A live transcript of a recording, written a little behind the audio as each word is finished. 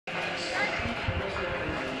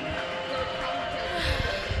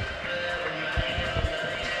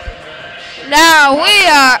Now we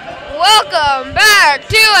are welcome back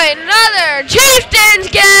to another Chieftains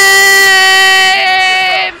game.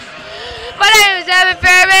 My name is Evan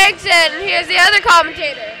Fairbanks, and here's the other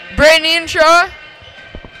commentator, Brittany and Shaw.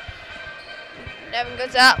 Devin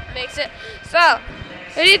goes out, makes it. So,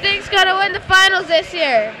 who do you think's gonna win the finals this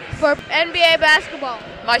year for NBA basketball?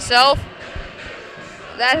 Myself.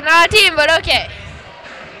 That's not a team, but okay.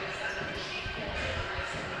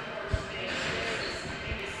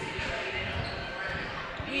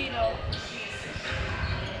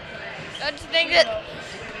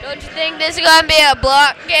 Don't you think this is gonna be a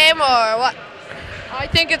block game or what? I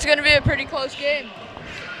think it's gonna be a pretty close game.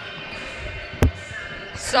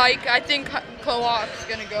 Psych, I think co-op's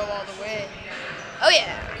gonna go all the way. Oh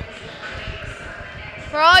yeah.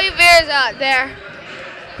 For all you viewers out there,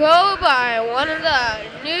 go buy one of the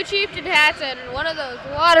new Chieftain hats and one of those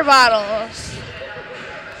water bottles.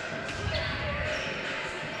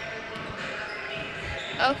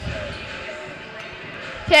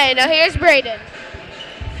 Okay, now here's Braden.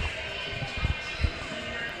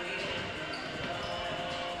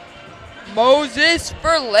 Moses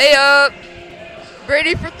for layup.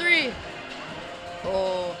 Brady for three.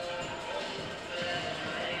 Oh.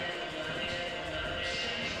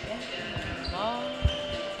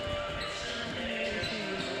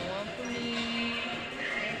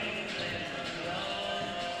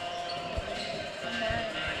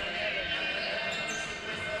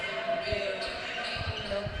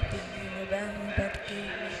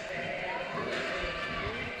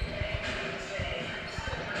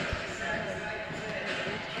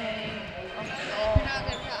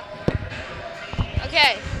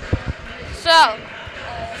 Okay, so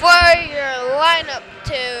for your lineup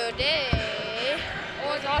today.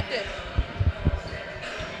 Oh, it's off this.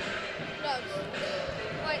 No,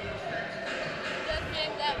 wait. Just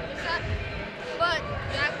name that. But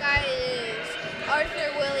that guy is Arthur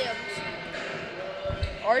Williams.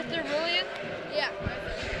 Arthur Williams? Yeah.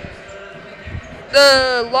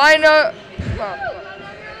 The lineup.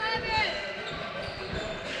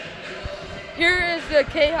 Here is the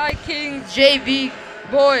Ketchikan JV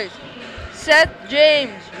boys. Seth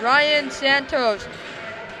James, Ryan Santos,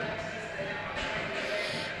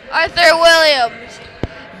 Arthur Williams,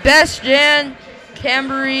 Best Jan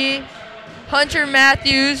Cambery, Hunter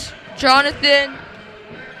Matthews, Jonathan,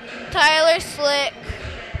 Tyler Slick,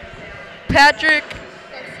 Patrick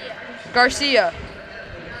Garcia.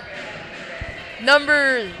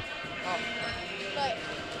 Number. But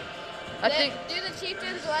I think. Do the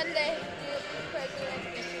Chieftains one day.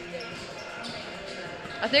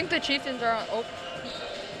 I think the Chieftains are on. Oh.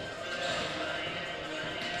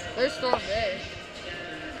 There's Storm Bay.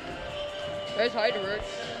 There's Heidelberg.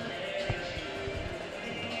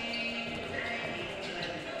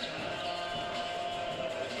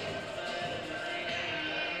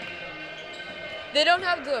 They don't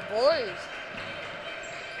have the boys.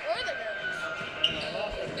 Or the girls.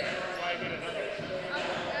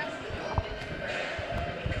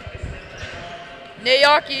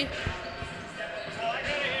 Nayaki.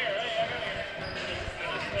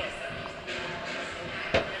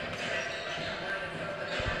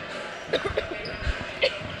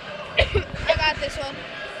 I got this one.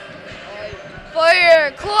 For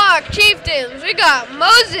your clock Chieftains, we got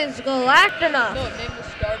Moses Galactinoff. No, name the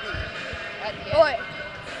starter. Boy.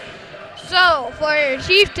 So, for your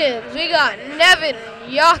Chieftains, we got Nevin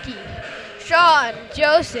Yockey, Sean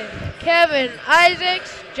Joseph, Kevin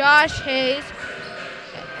Isaacs, Josh Hayes,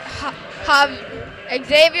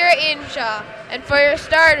 Xavier Inshaw. And for your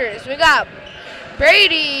starters, we got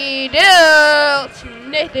Brady Dilts,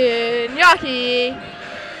 Nathan Yockey,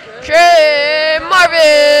 Trey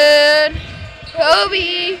Marvin,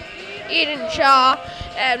 Kobe Edenshaw,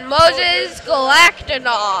 and Moses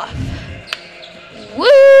Galactinoff. Woo!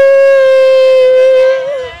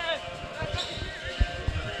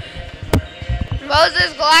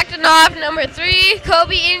 Moses Galactinoff, number 3.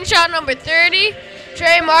 Kobe Inshaw, number 30.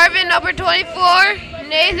 Trey Marvin, number 24.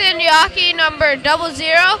 Nathan Yockey, number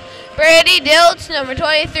 00. Brady Dilts, number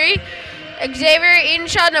 23. Xavier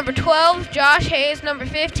Inshaw, number 12. Josh Hayes, number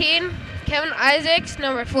 15. Kevin Isaacs,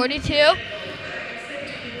 number 42.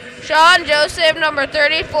 Sean Joseph, number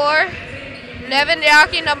 34. Nevin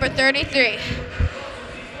Yockey, number 33.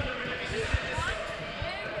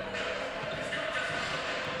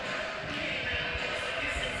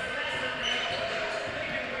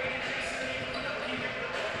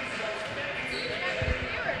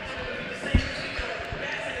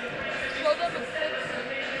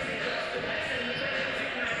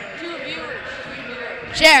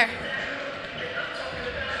 Share.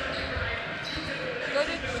 Go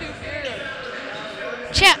to 2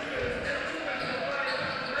 viewers. Chat.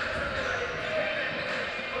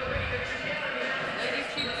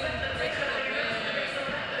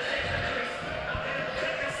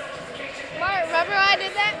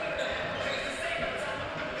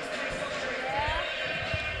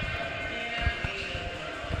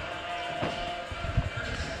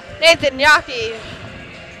 Nathan Yockey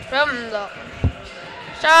from the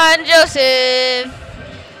Sean Joseph.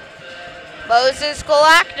 Moses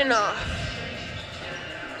Kolakdinoff.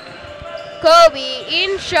 Kobe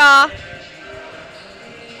Inshaw.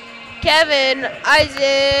 Kevin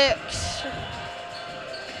Isaacs.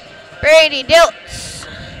 Brady Diltz.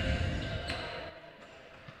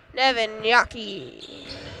 Nevin Yockey.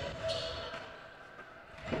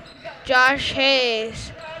 Josh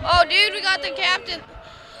Hayes. Oh, dude, we got the captain.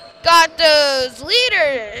 Got those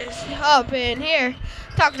leaders up in here.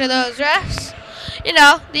 Talk to those refs. You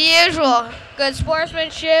know, the usual. Good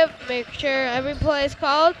sportsmanship. Make sure every play is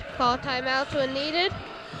called. Call timeouts when needed.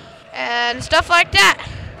 And stuff like that.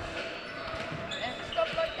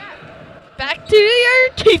 Back to your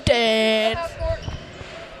Chieftains.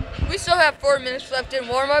 We still have 4 minutes left in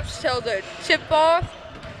warm-ups till the tip-off.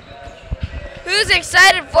 Who's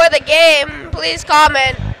excited for the game? Please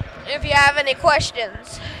comment if you have any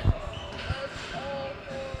questions.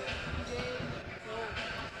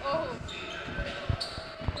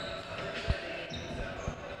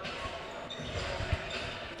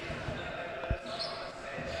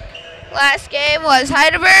 Last game was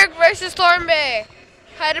Heidelberg versus Thornbay.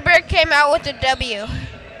 Heidelberg came out with a W.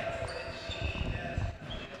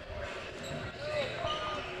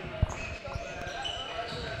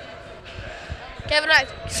 Kevin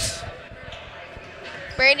Isaacs.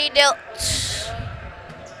 Brady Diltz.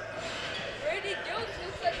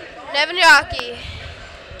 Nevin Yockey.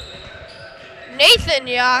 Nathan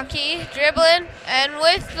Yockey dribbling, and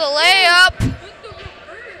with the layup,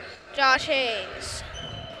 Josh Hayes.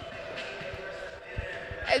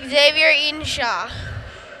 Xavier Eenshaw.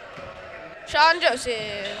 Sean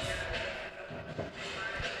Joseph.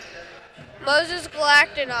 Moses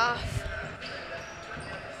Galactinoff.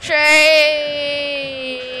 Trey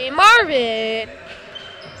Marvin.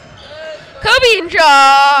 Kobe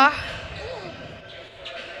Eenshaw.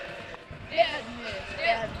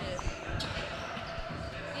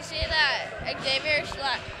 You see that Xavier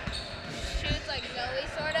shoots like Zoe,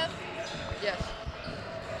 sort of? Yes.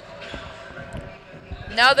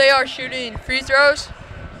 Now they are shooting free throws.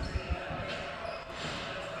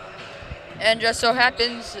 And just so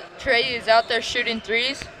happens, Trey is out there shooting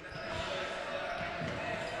threes.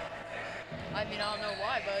 I mean, I don't know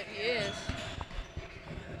why, but he is.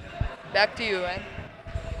 Back to you, Ryan.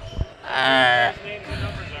 Just name the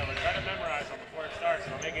numbers over. Try to memorize them before it starts.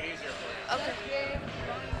 It'll make it easier for you. Okay.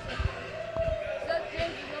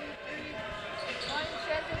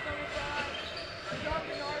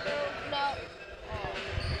 No.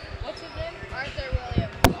 What's his name? Arthur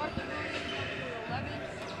Williams. Arthur Williams, number 11.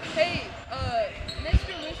 Hey,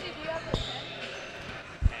 Mr. Lucy, do you have a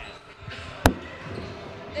pen?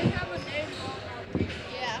 They have a name wrong out here.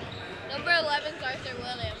 Yeah. Number 11's Arthur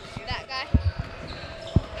Williams. That guy.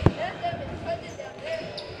 That's them, it's printed down there.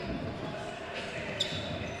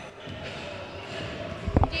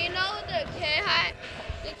 Do you know the K-High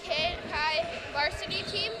varsity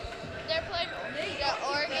team? They're playing the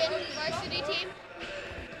Oregon varsity team.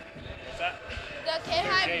 What's that? The They're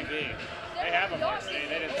K-High. JV. They have a varsity.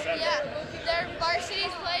 They didn't send Yeah. it. Their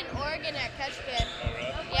varsity's playing Oregon at Ketchikan. Oh,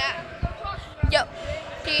 really? Yeah. Yo.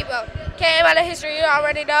 Keep up. Came out of history, you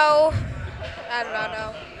already know. I don't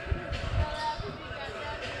know.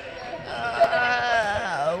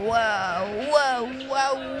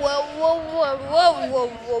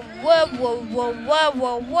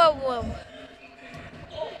 Whoa.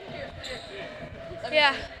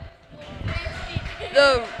 Yeah.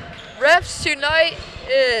 The refs tonight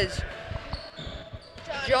is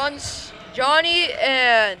Johnny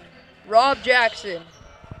and Rob Jackson.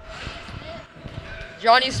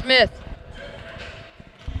 Johnny Smith.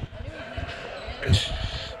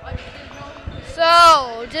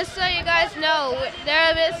 So, just so you guys know,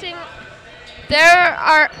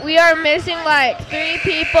 we are missing like 3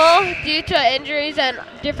 people due to injuries and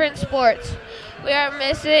different sports. We are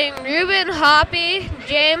missing Ruben Hoppy,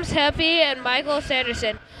 James Heppy, and Michael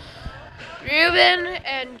Sanderson. Ruben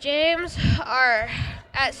and James are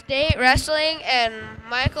at state wrestling, and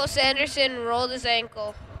Michael Sanderson rolled his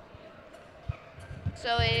ankle.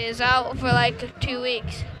 So he is out for like 2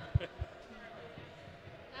 weeks.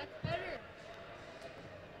 That's better.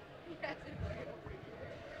 That's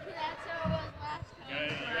how it was last time.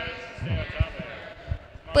 Stay on top of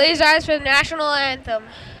it. Please rise for the national anthem.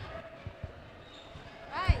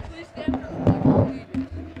 Right. Please stand for the Pledge of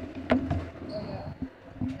Allegiance.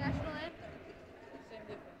 National anthem. Same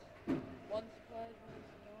difference. One's pledge, one's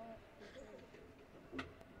not.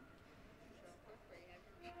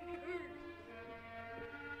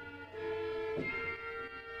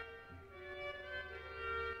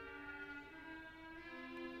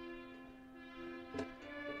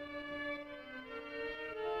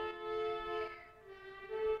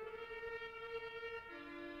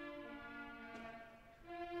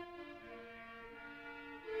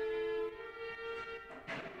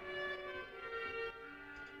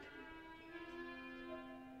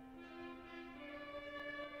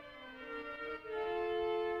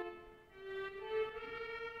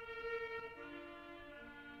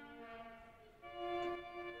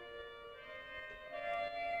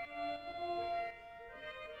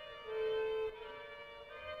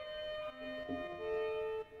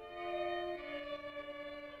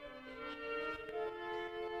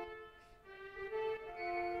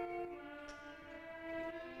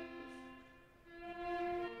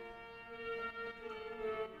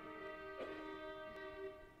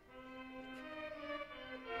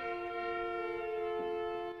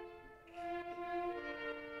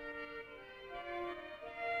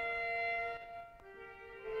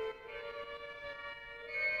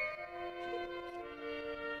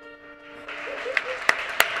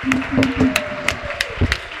 The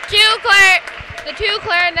two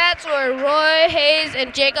clarinets were Roy Hayes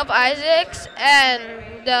and Jacob Isaacs,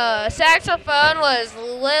 and the saxophone was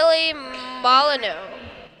Lily Molyneux.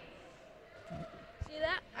 See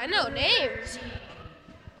that? I know names.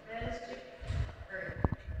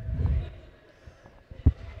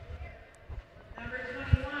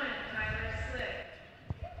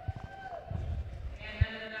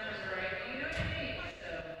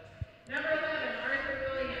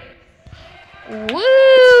 Woo!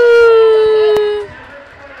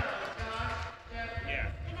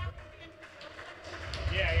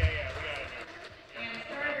 Yeah. We got it. And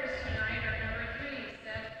starters tonight are number 3,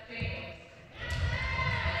 Seth James.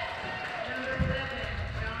 Number 11,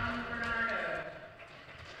 John Bernardo.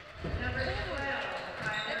 Number 12,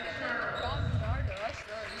 Tyler Charles. John Bernardo, I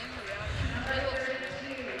started him around. Number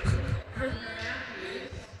 32, Hunter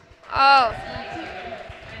Matthews. Oh,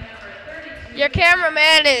 And number 32, your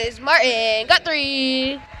cameraman is Martin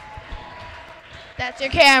Guthrie. That's your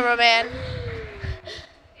cameraman. and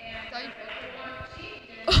number 51,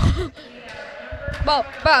 Chieftains. Bob.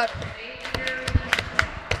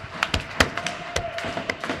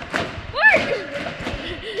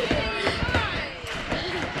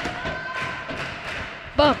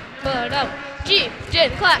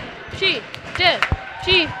 Chieftain clap, chieftain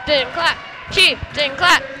clap, chieftain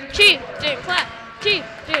clap, chieftain clap,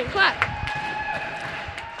 chieftain clap.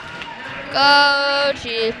 Go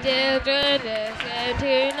Chieftains, win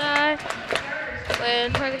tonight.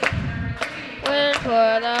 Win for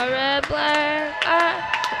the red, black,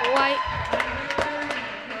 white.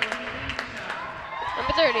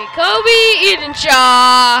 Number 30, Kobe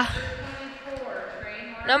Edenshaw.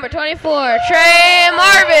 Number 24, Trey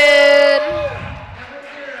Marvin.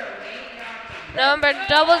 Number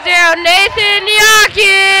 00, Nathan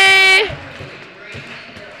Yaki.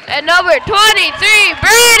 And number 23,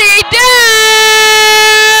 Brady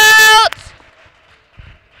Delts.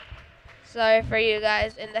 Sorry for you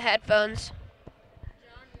guys in the headphones.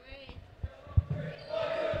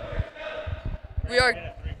 We are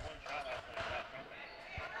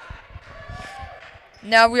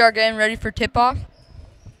now we are getting ready for tip-off.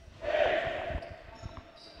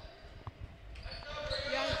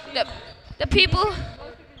 The people.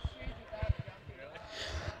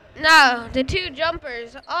 No, the two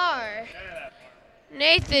jumpers are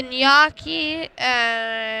Nathan Yaki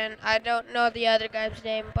and I don't know the other guy's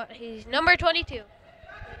name, but he's number 22. They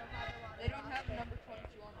don't have number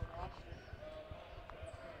 22 on the roster.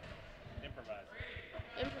 Improvise.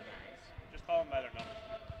 Improvise. Just call them by their numbers.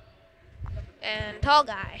 And tall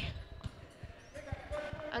guy.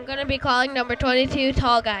 I'm gonna be calling number 22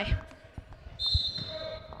 tall guy.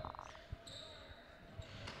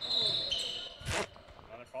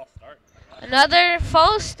 Another false start. Another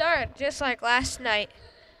false start, just like last night.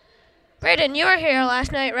 Brayden, you were here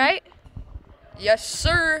last night, right? Yes,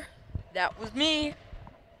 sir. That was me.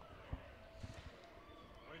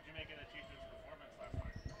 What did you make of the Chieftains' performance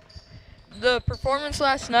last night? The performance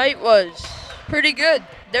last night was pretty good.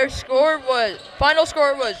 Their final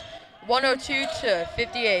score was 102 to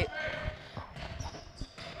 58.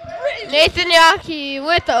 Nathan Yaki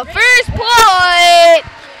with the first point.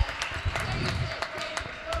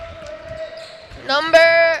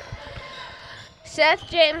 Number Seth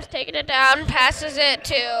James taking it down, passes it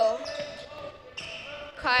to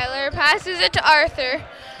Kyler, passes it to Arthur,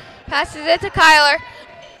 passes it to Kyler,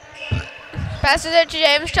 passes it to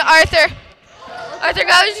James to Arthur. Arthur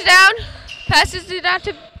goes down, passes it out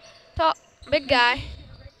to big guy,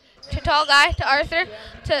 to tall guy, to Arthur,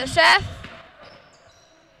 to Seth,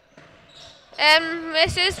 and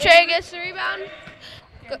misses. Trey gets the rebound,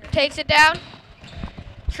 takes it down.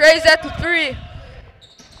 Trey's at the 3.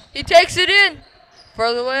 He takes it in.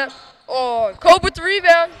 For the layup. Oh, Kobe with the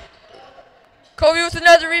rebound. Kobe with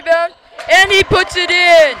another rebound. And he puts it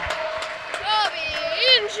in. Kobe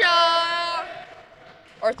Inshaw.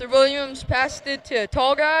 Arthur Williams passed it to a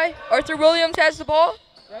tall guy. Arthur Williams has the ball.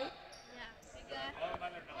 Right?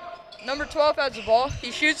 Number 12 has the ball.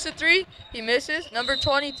 He shoots the 3. He misses. Number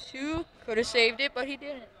 22 could have saved it, but he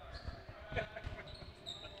didn't.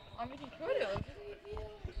 I mean, he could have.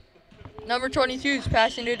 Number 22 is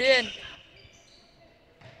passing it in.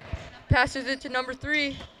 Passes it to number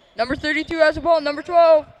 3. Number 32 has the ball. Number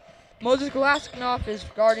 12. Moses Glasgow is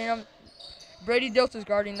guarding him. Brady Dilts is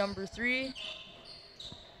guarding number 3.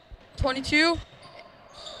 22.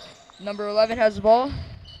 Number 11 has the ball.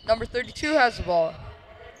 Number 32 has the ball.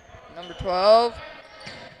 Number 12.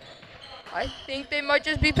 I think they might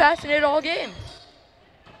just be passing it all game.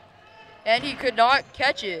 And he could not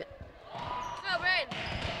catch it. No, Brayden.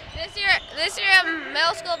 This year in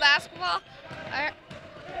middle school basketball,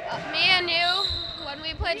 Me and you, when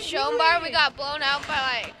we played Schoenbar, we got blown out by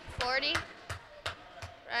like 40,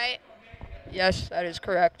 right? Yes, that is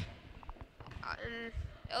correct. And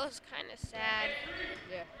it was kind of sad.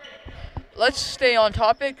 Yeah. Let's stay on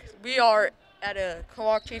topic. We are at a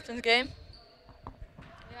Kowak Chieftains game.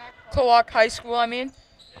 Kowak High School, I mean.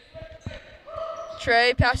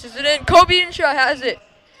 Trey passes it in. Kobe Inshaw has it.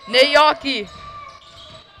 Nate Yockey.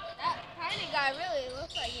 That tiny guy really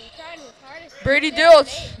looks like he's trying his hardest. Brady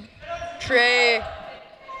Dilts. Trey.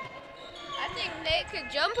 I think Nate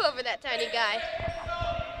could jump over that tiny guy.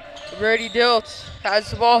 Brady Dilts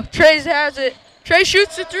has the ball. Trey has it. Trey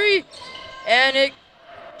shoots the three. And it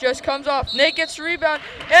just comes off. Nate gets the rebound.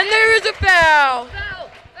 And there is a foul.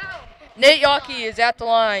 Foul. Nate Yockey is at the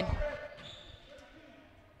line.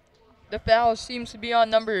 The foul seems to be on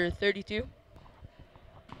number 32.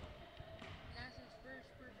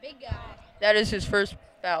 Big guy. That is his first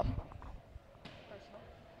foul.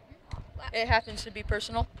 It happens to be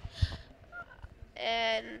personal.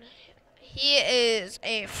 And he is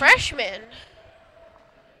a freshman.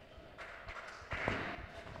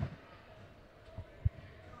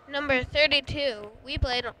 Number 32. He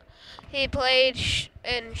played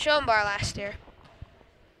in Schoenbar last year.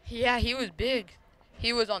 Yeah, he was big.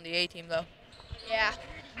 He was on the A team though. Yeah.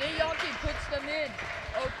 Nate Yockey puts them in.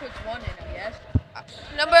 Oh, puts one in, I guess.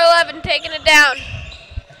 Number 11 taking it down.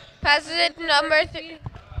 Passes it to number 3.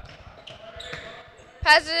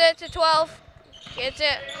 Passes it to 12. Gets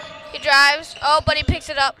it. He drives. Oh, but he picks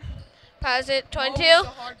it up. Passes it 22.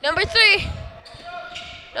 Number 3.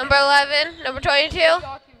 Number 11. Number 22.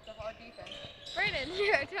 Brandon,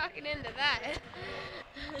 you're talking into that.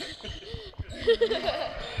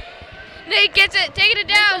 Nate gets it. Taking it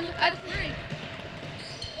down.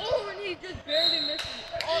 Oh, and he just barely missed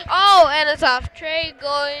it. Oh, and it's off. Trey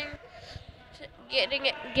giving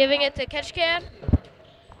it to Ketchikan.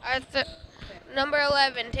 Number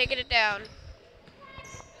 11 taking it down.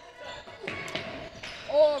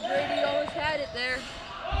 Oh, Brady almost had it there.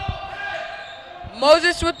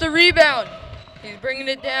 Moses with the rebound. He's bringing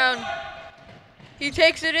it down. He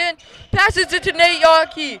takes it in. Passes it to Nate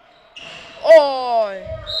Yockey. Oh.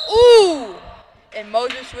 Ooh. And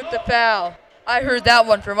Moses with the foul. I heard that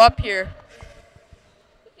one from up here.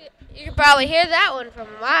 You can probably hear that one from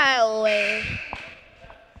a mile away.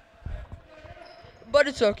 But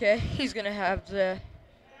it's okay. He's going to have the...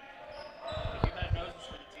 If you had Moses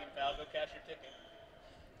for the team foul, go cash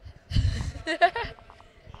your ticket.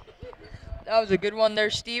 That was a good one there,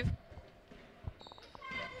 Steve.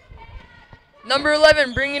 Number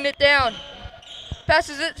 11 bringing it down.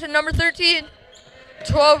 Passes it to number 13.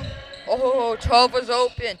 12. Oh, 12 was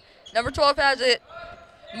open. Number 12 has it.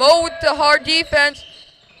 Mo with the hard defense.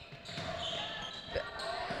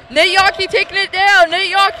 Nate Yockey taking it down.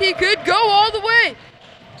 Nate Yockey could go all the way.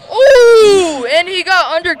 Ooh, and he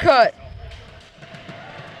got undercut.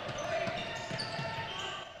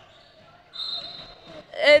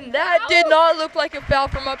 And that did not look like a foul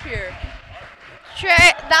from up here. Trey,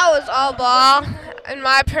 that was all ball, in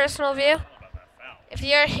my personal view. If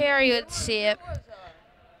you're here, you would see it.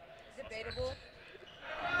 Debatable.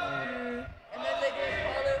 And then they just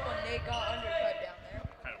called it when Nate got undercut down there.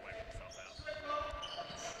 Kind of wiped himself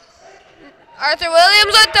out. Arthur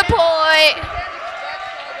Williams with the point.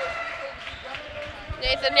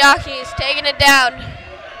 Nathan Yockey is taking it down.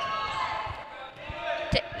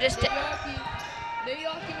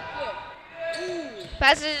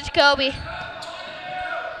 Passes it to Kobe.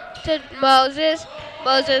 To Moses.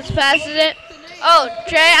 Moses passes it. Oh,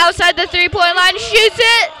 Trey outside the three-point line shoots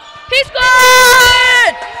it. He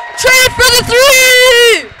scored! Trey for the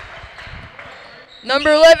 3!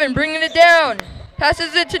 Number 11 bringing it down.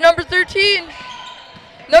 Passes it to number 13.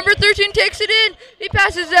 Number 13 takes it in. He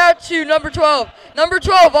passes out to number 12. Number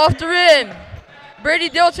 12 off the rim. Brady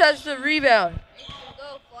Dilts has the rebound.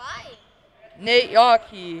 Nate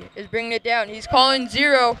Yockey is bringing it down. He's calling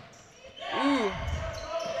 0. Ooh.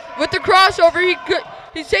 With the crossover,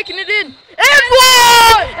 he's taking it in. And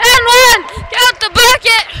one! And one! Count the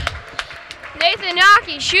bucket! Nathan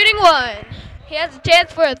Yockey shooting 1. He has a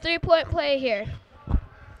chance for a three-point play here.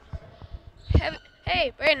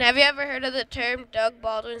 Hey, Brayden, have you ever heard of the term Doug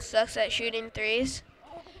Baldwin sucks at shooting threes?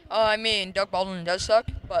 I mean, Doug Baldwin does suck,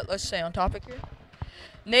 but let's stay on topic here.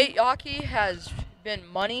 Nate Yockey has been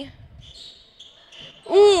money.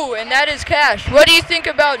 Ooh, and that is cash. What do you think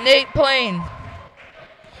about Nate playing?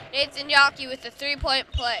 Nathan Yockey with a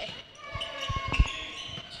three-point play.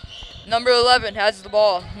 Number 11 has the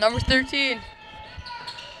ball. Number 13.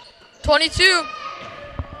 22.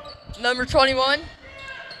 Number 21.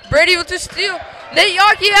 Brady with the steal. Nate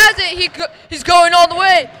Yockey has it. He's going all the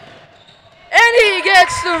way. And And he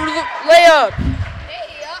gets the layup.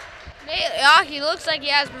 Nate Yaki looks like he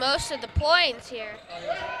has most of the points here. I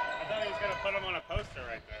thought he was going to put him on a poster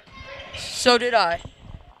right there. So did I.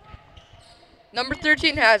 Number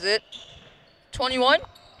 13 has it. 21,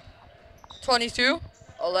 22,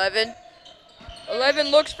 11. 11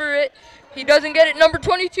 looks for it. He doesn't get it. Number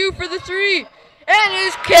 22 for the three. And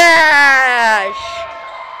his cash.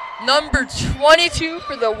 Number 22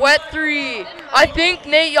 for the wet three. I think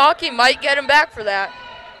Nate Yaki might get him back for that.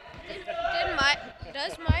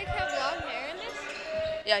 Does Mike have long hair in this?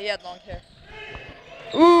 Yeah, he had long hair.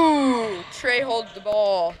 Ooh, Trey holds the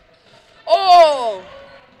ball. Oh!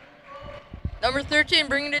 Number 13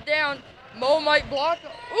 bringing it down. Mo might block.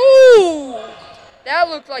 Ooh! That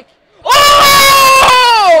looked like...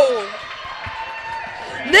 Oh!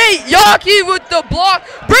 Nate Yaki with the block.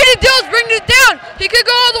 Brady Dill's bringing it down. He could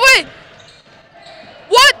go all the way.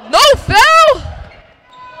 What? No foul?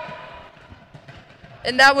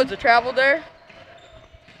 And that was a travel there.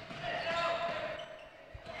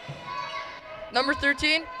 Number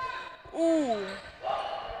 13. Ooh.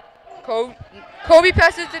 Kobe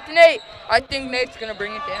passes it to Nate. I think Nate's going to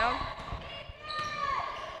bring it down.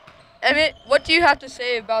 Emmett, what do you have to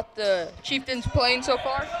say about the Chieftains playing so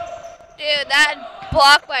far? Dude, that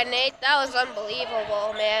block by Nate, that was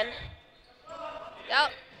unbelievable, man.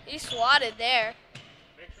 He swatted there.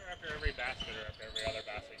 Make sure after every basket or after every other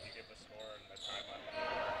basket you give the score and the time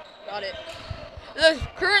limit. Got it. The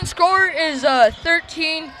current score is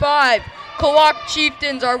 13-5. Kawak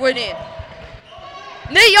Chieftains are winning.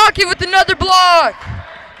 Nate Yaki with another block.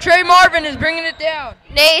 Trey Marvin is bringing it down.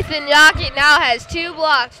 Nathan Yaki now has 2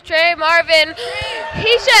 blocks. Trey Marvin,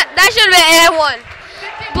 that should have been and 1.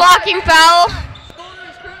 Blocking foul.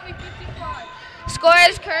 Score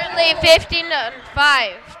is currently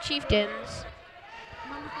 15-5. Chieftains.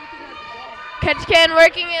 Ketchikan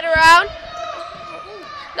working it around.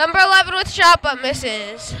 Number 11 with shot but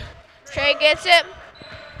misses. Trey gets it.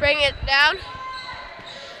 Bring it down.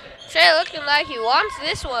 Trey looking like he wants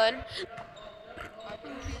this one.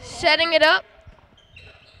 Setting it up.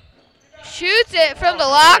 Shoots it from the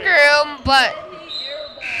locker room, but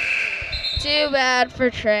too bad for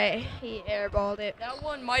Trey. He airballed it. That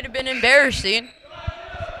one might have been embarrassing.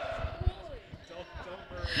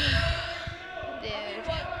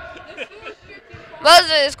 Dude.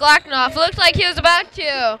 Moses Glocknoff looked like he was about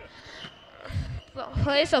to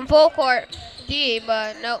play some full court D,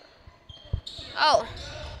 but nope. Oh.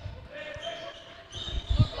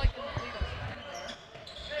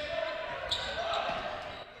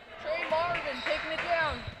 Trey Marvin taking it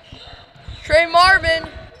down. Trey Marvin,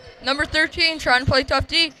 number 13, trying to play tough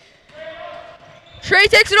D. Trey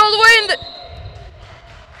takes it all the way in the...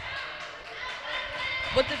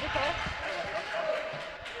 What did they call?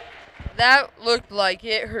 That looked like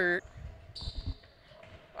it hurt.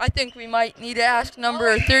 I think we might need to ask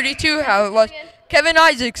number 32 how it was. Kevin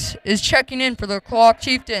Isaacs is checking in for the Kawak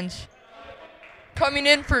Chieftains. Coming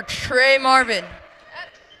in for Trey Marvin.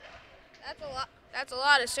 That's a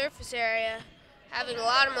lot of surface area. Having a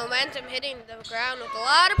lot of momentum, hitting the ground with a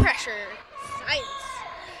lot of pressure. Science.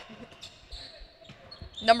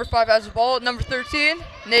 Number 5 has the ball. Number 13,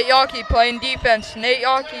 Nate Yaki playing defense. Nate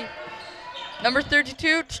Yaki. Number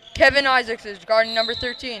 32, Kevin Isaacs is guarding number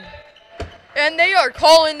 13. And they are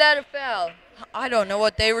calling that a foul. I don't know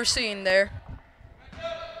what they were seeing there.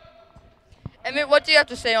 Emmett, what do you have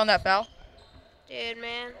to say on that foul? Dude,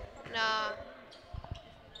 man, nah.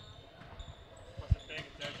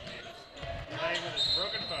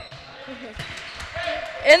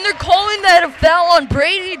 And they're calling that a foul on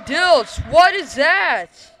Brady Dilts. What is that?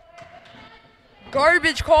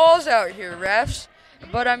 Garbage calls out here, refs.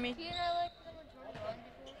 But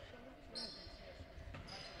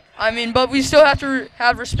but we still have to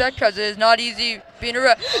have respect because it is not easy being a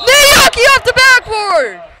ref. Nate Yaki off the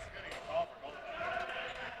backboard!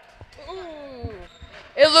 Ooh.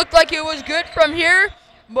 It looked like it was good from here,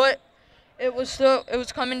 but it was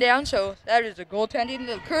coming down, so that is a goaltending.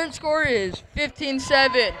 The current score is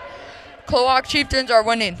 15-7. Kawak Chieftains are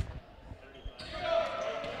winning.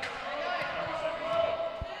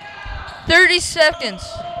 30 seconds.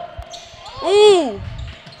 Ooh.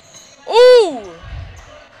 Ooh.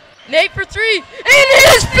 Nate for 3. In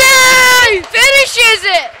his face! Finishes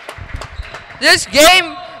it! This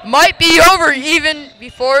game might be over even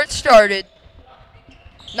before it started.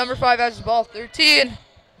 Number 5 has the ball. 13.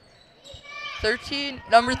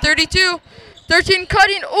 Number 32. 13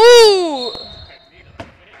 cutting. Ooh!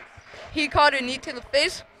 He caught a knee to the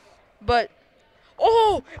face. But,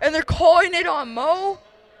 oh! And they're calling it on Mo.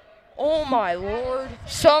 Oh my lord.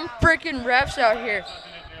 Some freaking refs out here.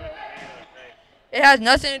 It has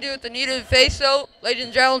nothing to do with the need of the face, though, ladies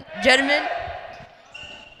and gentlemen.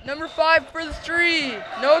 Number 5 for the 3.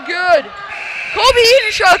 No good. Kobe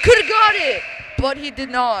Edenshot could have got it, but he did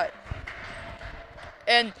not.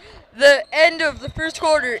 And the end of the first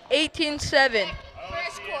quarter, 18-7. First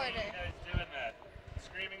quarter. Guys doing that.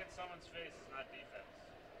 Screaming in someone's face is not defense.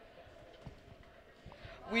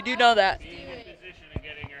 We do know that. Being in position and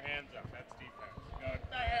getting your hands up, that's defense. Going,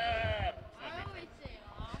 "Ah!"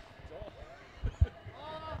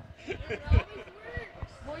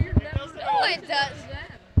 No, it does.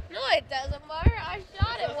 No, it doesn't, Mar. I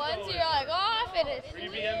shot it once. You're like, oh, I finished.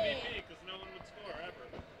 Freebie MVP because no one would score ever.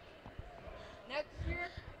 Next year.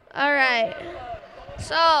 All right.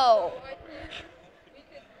 So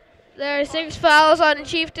there are 6 fouls on the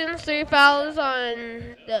Chieftains, 3 fouls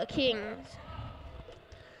on the Kings.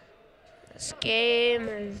 This game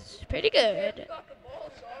is pretty good.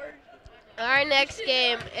 Our next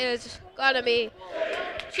game is gonna be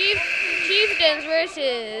Chieftains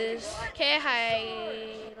versus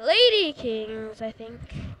Lady Kings, I think.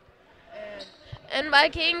 And by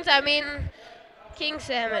Kings, I mean King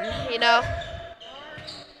Salmon, you know,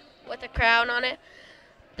 with a crown on it.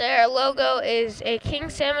 Their logo is a king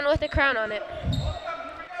salmon with a crown on it.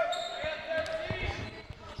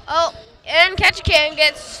 Oh, and Ketchikan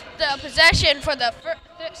gets the possession for the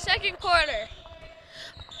second quarter.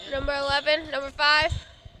 Number 11, number 5,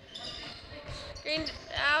 screen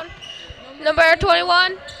down. Number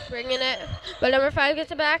 21, bringing it, but number 5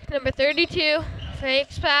 gets it back. Number 32,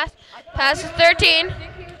 fakes pass, passes 13.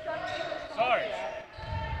 Sorry.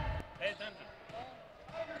 Pay attention.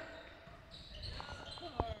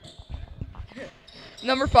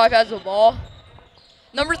 Number 5 has the ball.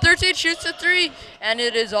 Number 13 shoots a 3, and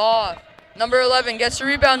it is off. Number 11 gets the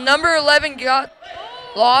rebound. Number 11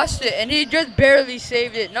 lost it, and he just barely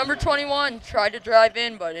saved it. Number 21 tried to drive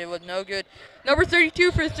in, but it was no good. Number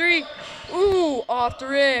 32 for 3. Ooh, off the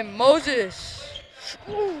rim. Moses.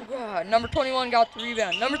 Ooh, God. Number 21 got the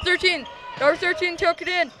rebound. Number 13 took it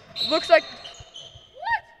in. Looks like.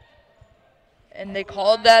 What? And they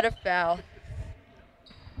called that a foul.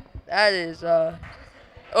 That is,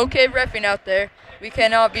 okay reffing out there. We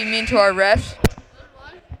cannot be mean to our refs.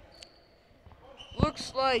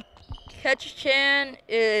 Looks like Ketchikan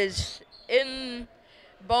is in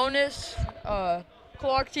bonus.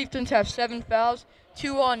 Clark Chieftains have 7 fouls,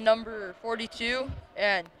 2 on number 42,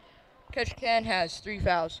 and Ketchikan has 3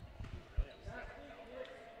 fouls.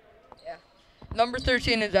 Yeah. Number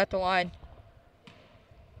 13 is at the line.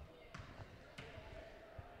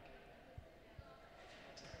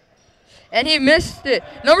 And he missed it.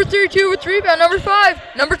 Number 32 with rebound. Number 5.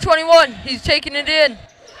 Number 21. He's taking it in.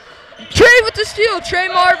 Trey with the steal. Trey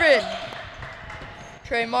Marvin.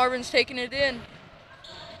 Trey Marvin's taking it in.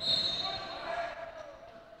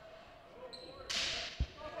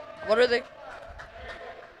 What are they?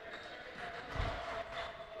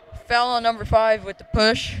 Foul on number 5 with the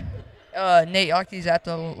push. Nate Yockey's at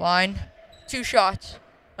the line. 2 shots.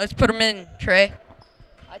 Let's put him in, Trey.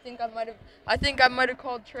 I think I might have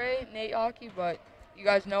called Trey Nate Yockey, but you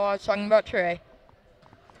guys know I was talking about Trey.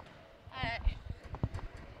 Alright.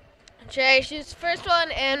 Trey shoots the first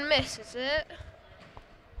one and misses it.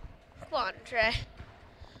 Come on, Trey.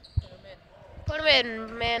 Put him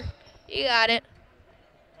in, man. You got it.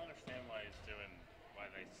 I don't understand why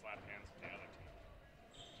they slap hands with the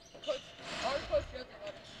other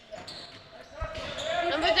team.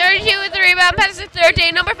 Number 32 with the rebound, passes to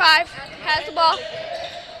 13. Number 5 has the ball.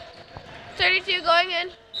 32 going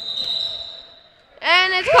in.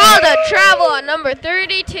 And it's called a travel on number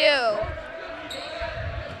 32.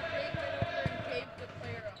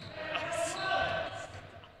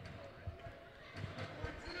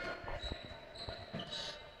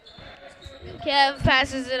 Kev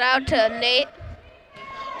passes it out to Nate.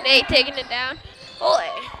 Nate taking it down. Holy,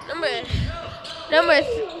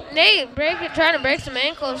 Nate trying to break some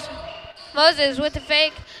ankles. Moses with the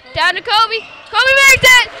fake. Down to Kobe. Kobe makes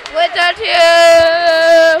it with the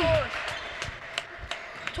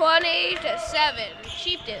 2. 20-7.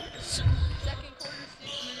 Chieftains.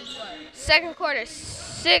 Second quarter,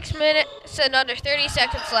 6 minutes and under 30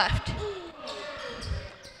 seconds left.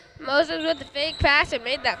 Moses with the fake pass and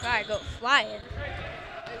made that guy go flying.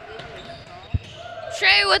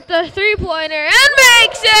 Trey with the 3-pointer and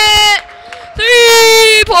makes it!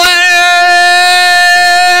 3-pointer!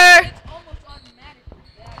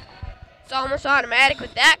 It's almost automatic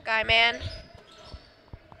with that guy, man.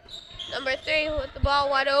 Number 3 with the ball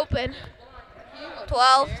wide open.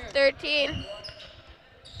 12, 13.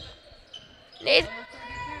 Nate.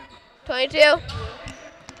 22.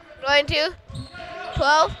 22.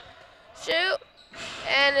 12. Shoot.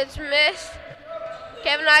 And it's missed.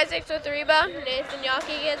 Kevin Isaacs with the rebound. Nathan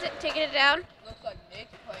Yockey gets it, taking it down. Looks like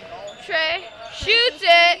Nate's playing all. Trey shoots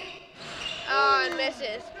it. Oh, and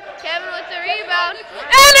misses. Kevin with the rebound.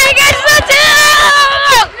 And he gets the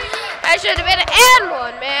two! That should have been an and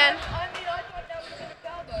one, man. I mean, I thought that was a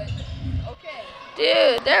foul, but okay.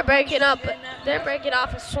 Dude, they're breaking up. They're breaking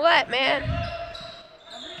off a sweat, man.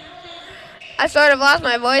 I sort of lost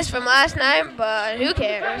my voice from last night, but who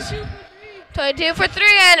cares? 22 for 3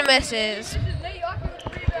 and it misses.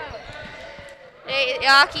 Nate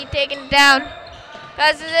Yockey taking it down.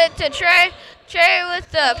 Passes it to Trey. Trey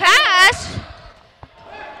with the pass.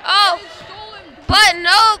 Oh, but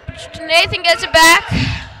nope. Nathan gets it back.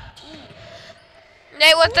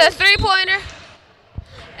 Nate with the three-pointer.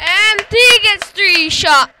 And he gets 3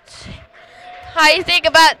 shots. How you think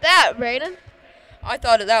about that, Brayden? I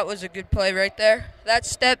thought that was a good play right there. That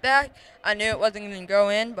step back, I knew it wasn't going to go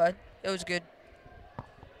in, but it was good.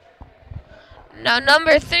 Now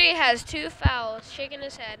number 3 has 2 fouls, shaking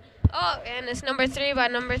his head. Oh, and it's number 3 by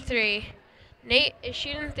number 3. Nate is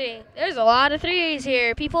shooting 3. There's a lot of threes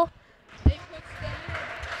here, people.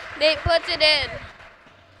 Nate puts it in.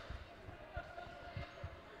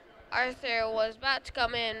 Arthur was about to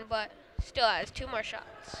come in, but still has 2 more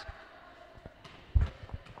shots. 2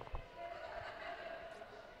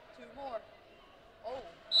 more. Oh.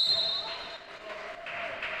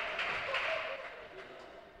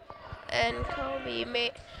 And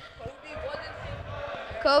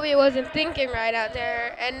Kobe wasn't thinking right out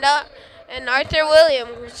there, and Arthur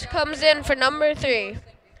Williams comes in for number 3.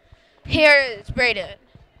 Here is Brayden.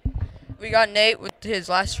 We got Nate with his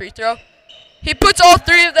last free throw. He puts all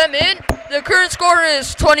 3 of them in. The current score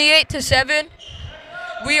is 28-7.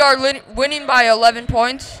 We are winning by 11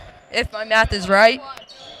 points, if my math is right.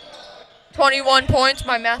 21 points,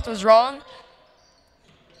 my math was wrong.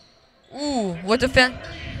 Ooh, what defense?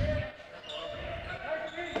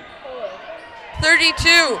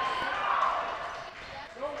 32.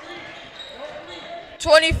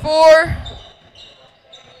 24.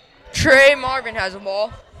 Trey Marvin has a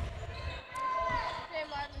ball. Trey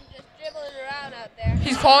Marvin just dribbling around out there.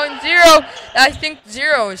 He's calling 0. I think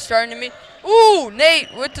 0 is starting to mean. Ooh,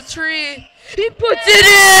 Nate with the 3. He puts it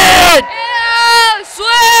in! Yeah,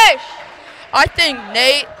 swish! I think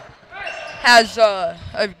Nate has a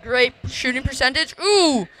great shooting percentage.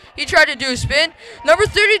 Ooh, he tried to do a spin. Number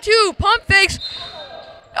 32, pump fakes.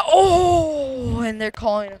 Oh, and they're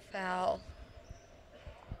calling a foul.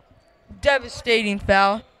 Devastating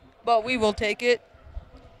foul, but we will take it.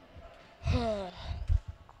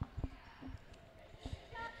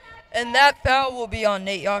 And that foul will be on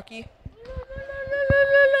Nate Yockey.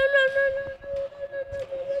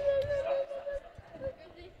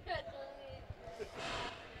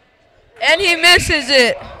 And he misses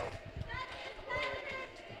it.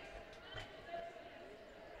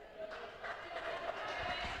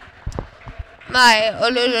 My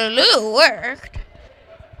worked.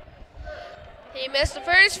 He missed the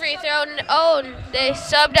first free throw. Oh, they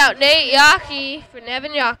subbed out Nate Yockey for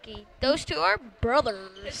Nevin Yockey. Those 2 are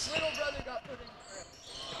brothers. His little brother got put in.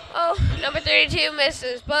 Oh, number 32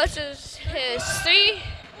 misses both of his 3.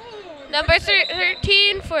 Number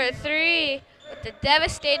 13 for 3 with the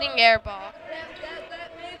devastating air ball.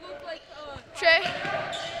 That may look like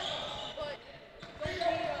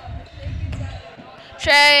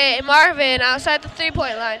Trey Marvin outside the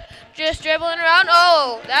 3-point line. Just dribbling around.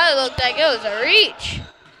 Oh, that looked like it was a reach.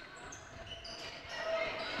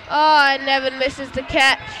 Oh, and Nevin misses the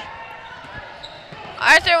catch.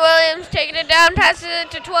 Arthur Williams taking it down, passes it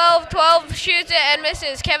to 12. 12 shoots it and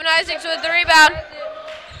misses. Kevin Isaacs with the rebound.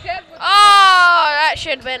 Oh, that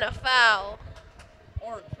should have been a foul.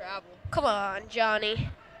 Or travel. Come on, Johnny.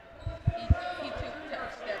 He took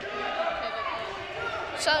that step.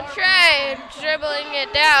 So Trey dribbling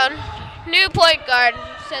it down. New point guard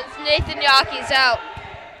since Nathan Yockey's out.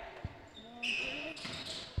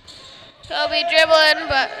 Kobe dribbling,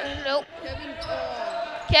 but nope.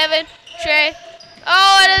 Kevin, Trey.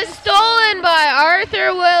 Oh, it is stolen by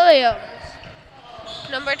Arthur Williams.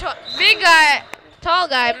 Number 12, big guy, tall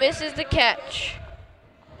guy, misses the catch.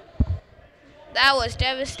 That was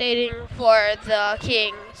devastating for the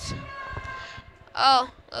Kings.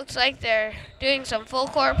 Oh, looks like they're doing some full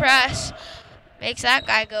court press. Makes that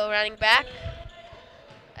guy go running back.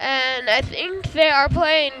 And I think they are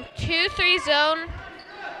playing 2-3 zone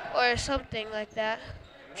or something like that.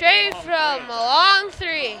 Trey from a long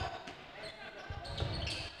 3.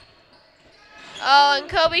 Oh, and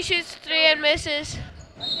Kobe shoots 3 and misses.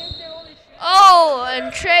 Oh,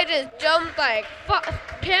 and Trey just jumped like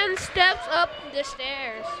 10 steps up the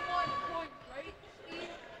stairs.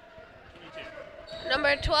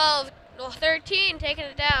 Number 12 No, 13 taking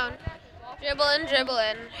it down. Dribbling,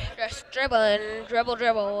 dribbling, just dribbling, dribble,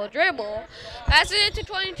 dribble, dribble. Passes it to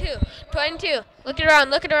 22. 22. Looking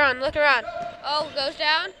around, looking around, looking around. Oh, goes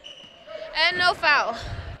down. And no foul.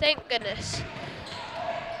 Thank goodness.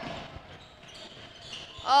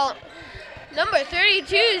 Oh, number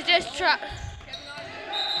 32 is just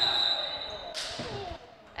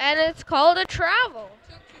and it's called a travel.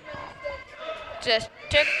 Just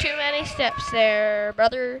took too many steps there,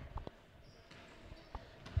 brother.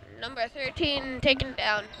 Number 13 taken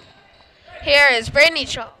down. Here is Brandy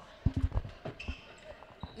Shaw.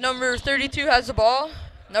 Number 32 has the ball.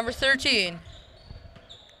 Number 13.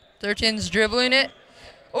 13's dribbling it.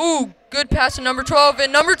 Ooh, good pass to number 12,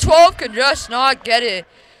 and number 12 could just not get it.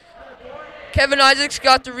 Kevin Isaacs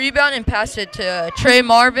got the rebound and passed it to Trey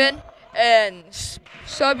Marvin. And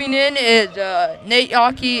subbing in is Nate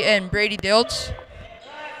Yockey and Brady Diltz.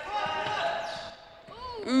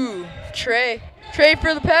 Ooh, Trey. Trey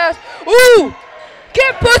for the pass. Ooh!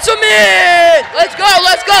 Kid puts him in! Let's go,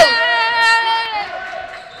 let's go!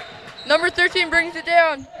 Number 13 brings it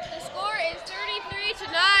down. The score is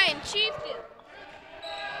 33-9, Chieftains.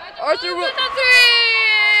 Arthur with the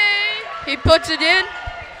three! He puts it in.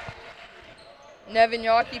 Nevin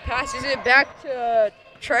Yockey passes it back to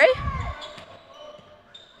Trey.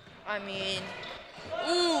 I mean,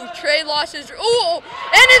 ooh, Trey lost his, ooh, and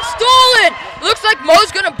it's stolen! Looks like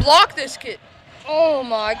Mo's gonna block this kid. Oh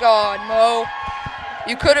my God, Mo.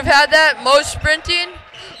 You could have had that. Mo's sprinting.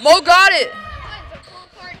 Mo got it.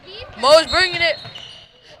 Mo's bringing it.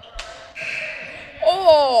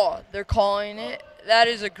 Oh, they're calling it. That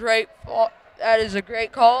is a great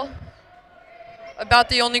call. About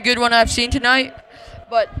the only good one I've seen tonight.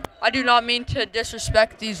 But I do not mean to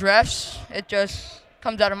disrespect these refs. It just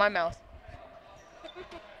comes out of my mouth.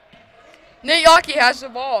 Nate Yockey has the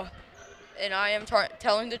ball. And I am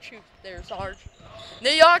telling the truth there, Sarge.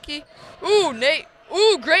 Nate Yockey. Ooh, Nate.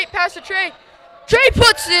 Ooh, great pass to Trey. Trey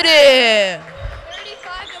puts it in.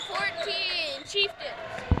 35-14,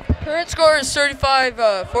 Chieftains. Current score is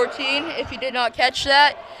 35-14. If you did not catch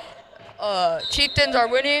that, Chieftains are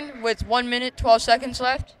winning with 1 minute, 12 seconds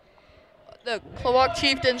left. The Kloak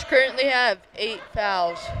Chieftains currently have 8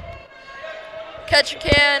 fouls.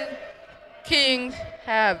 Ketchikan Kings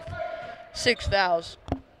have 6 fouls.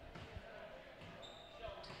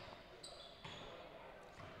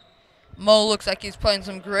 Mo looks like he's playing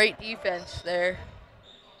some great defense there.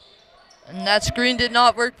 And that screen did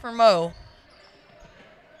not work for Mo.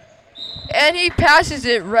 And he passes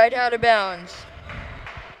it right out of bounds.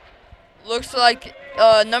 Looks like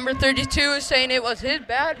number 32 is saying it was his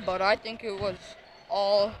bad, but I think it was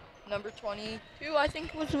all number 22, I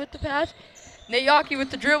think, was with the pass. Nate Yockey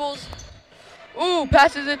with the dribbles. Ooh,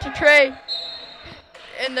 passes it to Trey.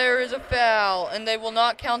 And there is a foul. And they will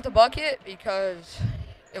not count the bucket because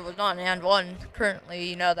it was not an and one. Currently,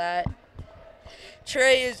 you know that.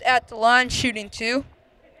 Trey is at the line shooting 2.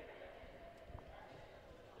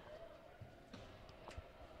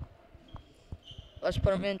 Let's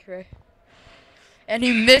put him in, Trey. And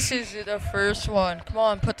he misses the first one. Come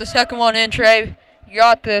on, put the second one in, Trey. You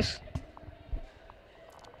got this.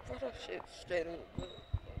 Oh, shit. Straight up.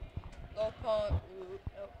 No punt.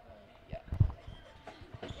 No punt. Yeah.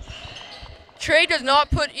 Trey does not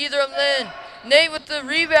put either of them in. Nate with the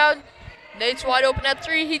rebound. Nate's wide open at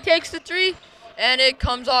 3. He takes the 3, and it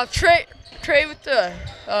comes off. Trey with the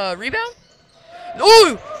rebound.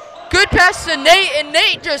 Ooh, good pass to Nate, and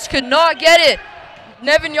Nate just could not get it.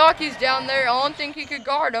 Nevin Yockey's down there. I don't think he could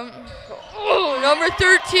guard him. Ooh, number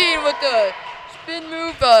 13 with the spin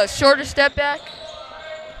move, shorter step back.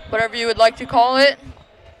 Whatever you would like to call it.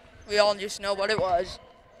 We all just know what it was.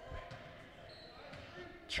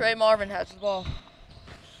 Trey Marvin has the ball.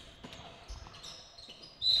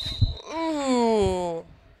 Ooh.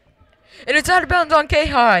 And it's out of bounds on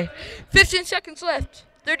K-High. 15 seconds left.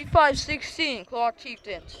 35-16, Kloak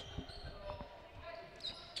Chieftains.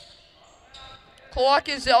 Kloak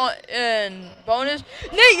is in bonus.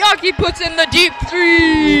 Nate Yockey puts in the deep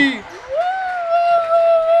 3.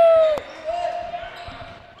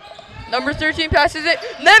 Number 13 passes it.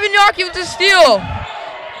 Nevin Yockey with the steal.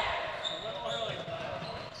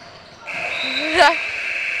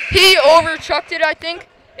 He overchucked it, I think.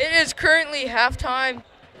 It is currently halftime.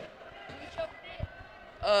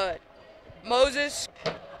 Moses,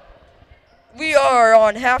 we are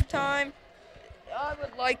on halftime. I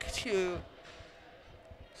would like to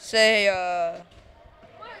say,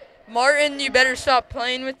 Martin, you better stop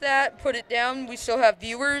playing with that. Put it down. We still have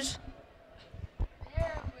viewers.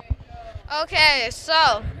 Okay,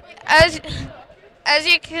 so as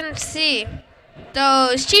you can see,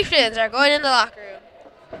 those Chieftains are going in the locker room.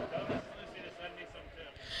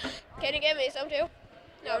 Can you give me some too?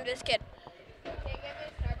 No, I'm just kidding. Can you give me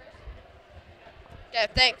Starburst? Yeah,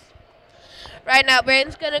 thanks. Right now,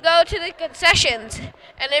 Brayden's gonna go to the concessions,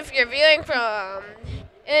 and if you're viewing from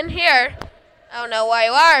in here, I don't know why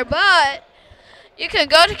you are, but you could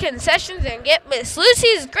go to concessions and get Miss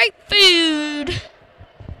Lucy's great food.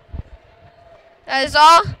 That is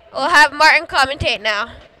all. We'll have Martin commentate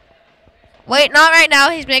now. Wait, not right now.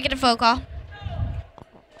 He's making a phone call.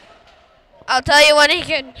 I'll tell you when he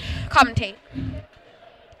can commentate.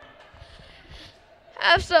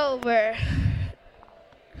 Half's over.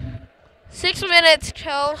 6 minutes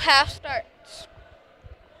till half starts.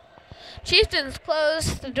 Chieftains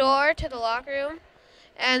close the door to the locker room,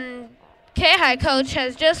 and K-High coach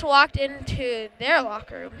has just walked into their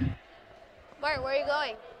locker room. Martin, where are you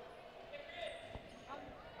going?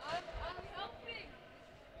 I'm helping.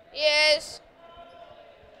 Yes.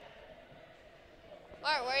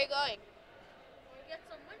 Martin, where are you going? Get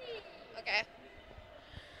some money. Okay.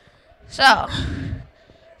 So,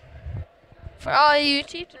 for all you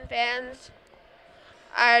Chieftain fans,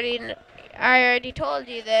 I already told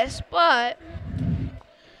you this, but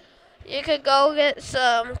you could go get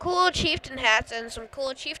some cool Chieftain hats and some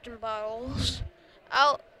cool Chieftain bottles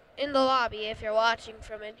out in the lobby if you're watching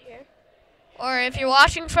from in here, or if you're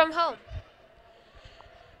watching from home.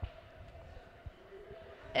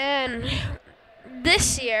 And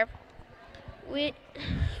this year, we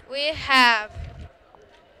have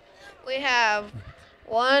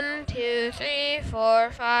 1, 2, 3,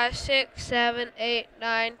 4, 5, 6, 7, 8,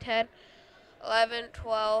 9, 10, 11,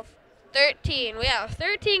 12, 13. We have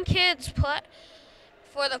 13 kids for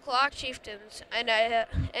the Clock Chieftains,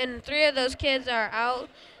 and 3 of those kids are out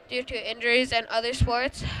due to injuries and other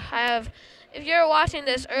sports. If you're watching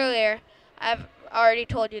this earlier, I've already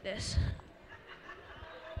told you this.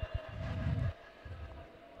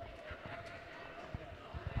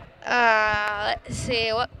 Let's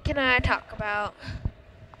see, what can I talk about?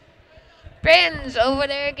 Brandon's over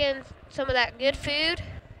there getting some of that good food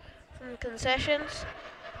from the concessions.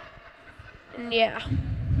 And yeah.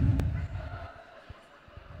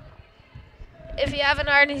 If you haven't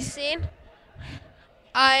already seen,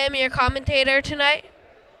 I am your commentator tonight.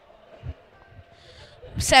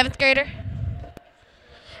 7th grader.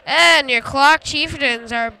 And your Clock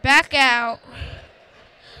Chieftains are back out.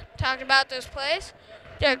 Talking about this place.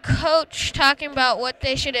 Their coach talking about what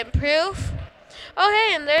they should improve. Oh,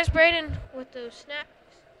 hey, and there's Brayden with those snacks.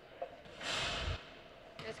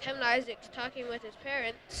 There's Kevin Isaacs talking with his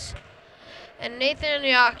parents. And Nathan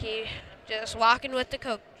Yaki just walking with the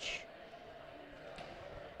coach.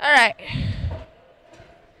 All right.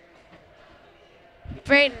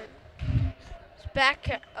 Brayden is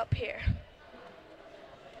back up here.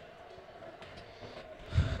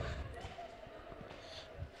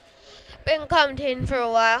 Been commentating for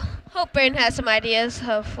a while. Hope Brayden has some ideas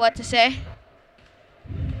of what to say.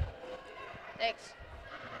 Thanks.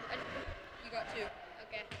 You got 2.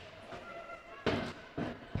 Okay.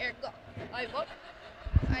 Here, go. What?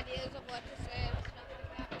 Ideas of what to say and stuff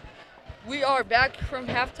like that. We are back from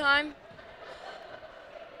halftime.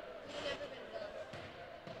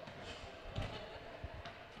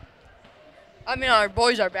 I mean, our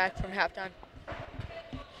boys are back from halftime.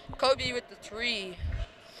 Kobe with the 3.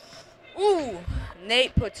 Ooh,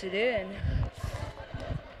 Nate puts it in.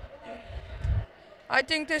 I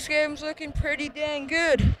think this game's looking pretty dang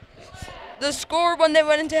good. The score when they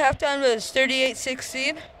went into halftime was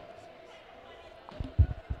 38-16.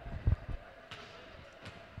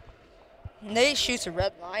 Nate shoots a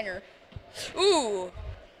red liner. Ooh.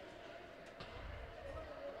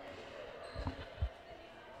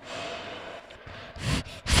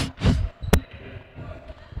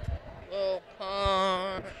 Little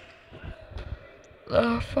punt.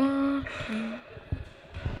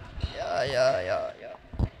 Yeah.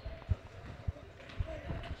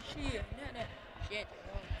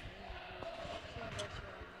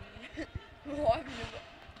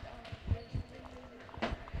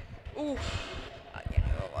 Ooh. I didn't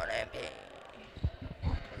even want to be.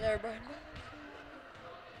 There, bro.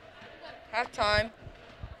 Halftime.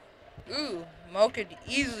 Ooh, Mo could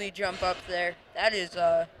easily jump up there. That is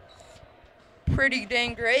pretty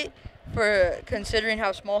dang great for considering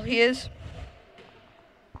how small he is.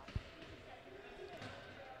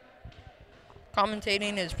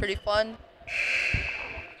 Commentating is pretty fun.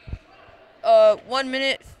 1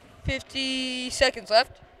 minute, 50 seconds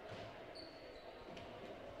left.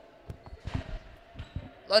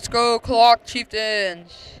 Let's go, Clock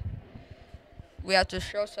Chieftains. We have to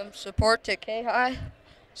show some support to K-High.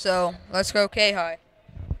 So, let's go K-High.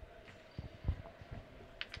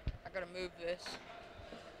 I gotta move this.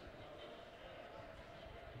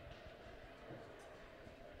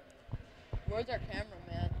 Where's our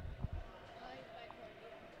cameraman?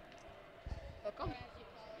 How come?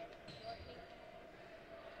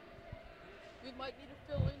 We might need to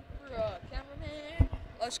fill in for a cameraman.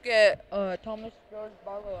 Let's get Thomas George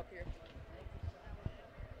Barlow up here.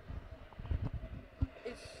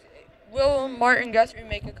 Will Martin Guthrie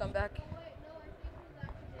make a comeback?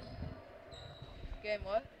 Game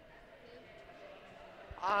what?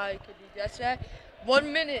 I could guess that.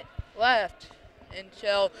 1 minute left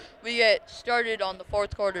until we get started on the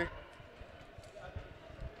fourth quarter.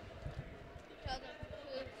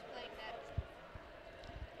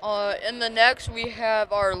 In the next, we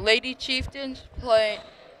have our Lady Chieftains playing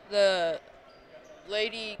the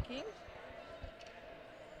Lady Kings.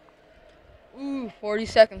 Ooh, 40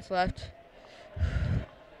 seconds left.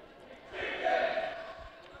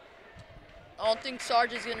 I don't think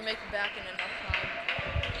Sarge is going to make it back in enough time.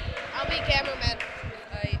 I'll be cameraman.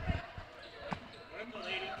 What if the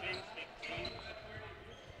Lady Kings take teams?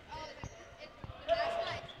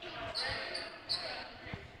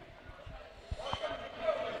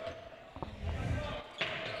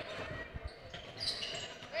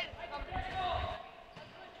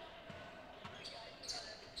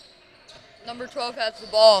 Number 12 has the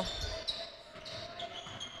ball.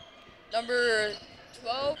 Number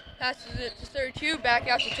 12 passes it to 32, back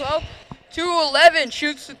out to 12. 2-11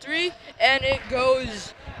 shoots the three, and it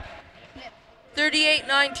goes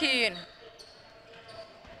 38-19.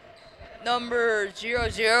 Number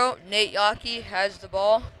 00, Nate Yockey, has the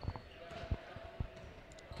ball.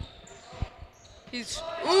 He's,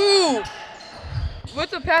 ooh,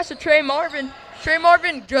 with the pass to Trey Marvin. Trey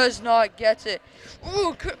Marvin does not get it.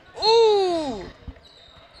 Ooh, ooh.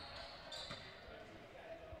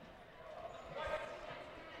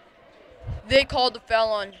 They called the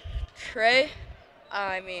foul on Trey.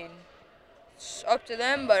 I mean, it's up to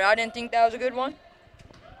them, but I didn't think that was a good one.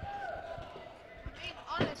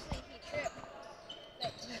 Honestly, he tripped.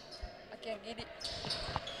 I can't get it.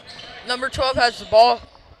 Number 12 has the ball.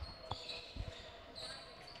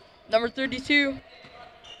 Number 32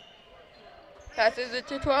 passes it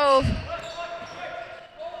to 12.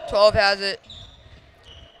 12 has it.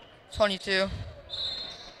 22.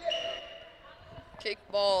 Kick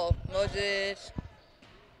ball, Moses.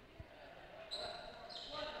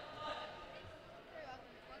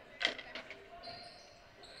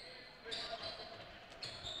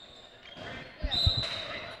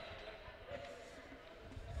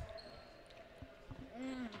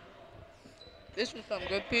 This is some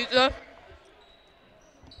good pizza.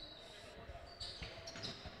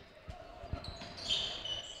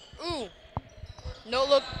 Ooh. No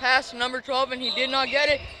look pass to number 12, and he did not get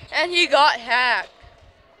it. And he got hacked.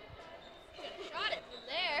 Shot it from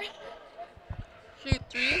there. Shoot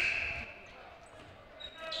three.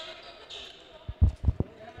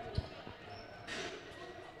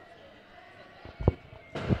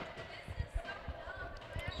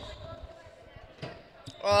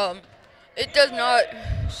 It does not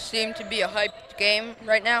seem to be a hyped game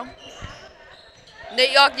right now.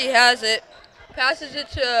 Nate Yockey has it. Passes it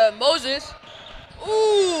to Moses.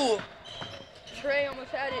 Ooh! Trey almost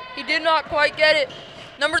had it. He did not quite get it.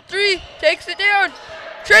 Number 3 takes it down.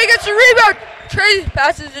 Trey gets the rebound. Trey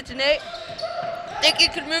passes it to Nate. Think you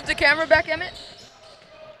could move the camera back, Emmett?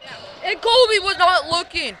 Yeah. And Colby was not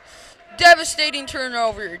looking. Devastating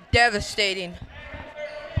turnover. Devastating.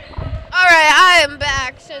 All right, I am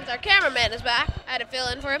back since our cameraman is back. I had to fill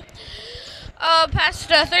in for him. Pass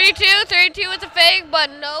to 32. 32 with the fake, but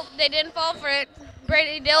nope, they didn't fall for it.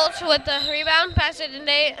 Brady Dilch with the rebound. Pass it to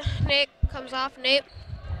Nate. Nate comes off. Nate.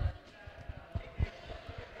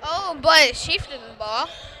 Oh, but Chieftains ball.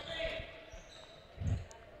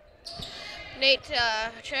 Nate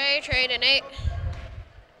to Trey. Trey to Nate.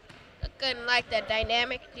 Looking like the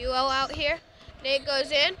dynamic duo out here. Nate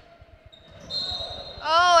goes in.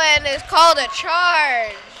 Oh, and it's called a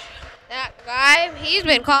charge. That guy, he's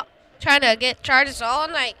been trying to get charges all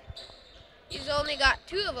night. He's only got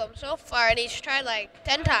 2 of them so far, and he's tried like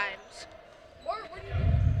 10 times.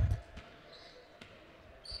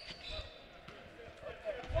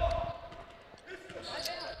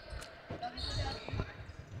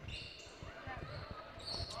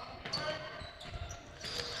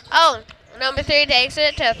 Oh, number 3 takes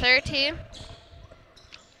it to 13.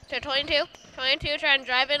 To 22. 22 trying to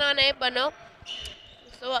drive in on 8, but nope.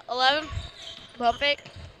 So 11. Bump fake.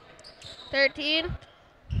 13.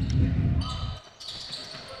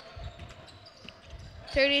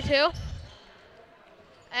 32.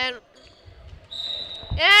 And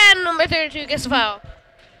number 32 gets a foul.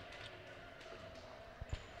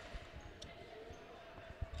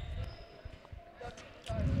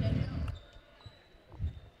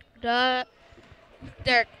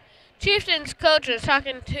 their Chieftains coach was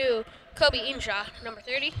talking to Kobe Eenshaw, number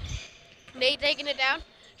 30. Nate taking it down,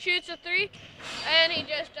 shoots a three, and he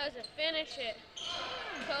just doesn't finish it.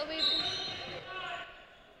 Kobe.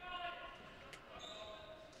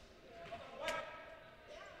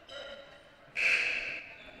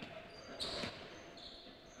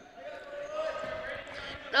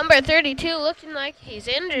 Number 32 looking like he's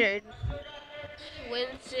injured.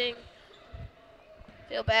 Wincing.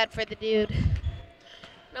 Feel bad for the dude.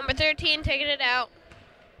 Number 13 taking it out.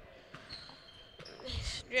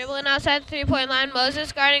 Dribbling outside the three-point line.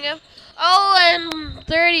 Moses guarding him. Oh, and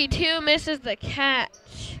 32 misses the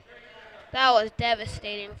catch. That was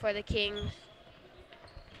devastating for the Kings.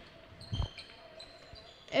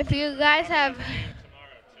 If you guys have...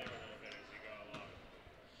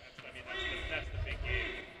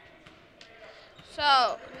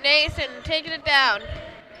 So, Nathan taking it down.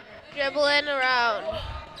 Dribbling around.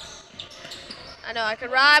 I know I can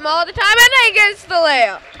rhyme all the time, and he gets the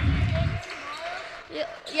layup.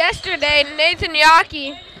 Yesterday, Nathan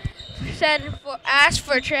Yockey asked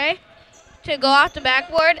for Trey to go off the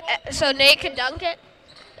backboard so Nate could dunk it.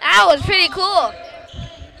 That was pretty cool.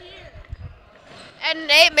 And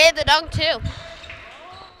Nate made the dunk too.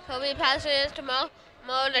 Kobe passes it to Mo.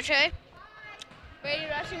 Mo to Trey. Brady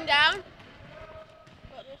rushing down.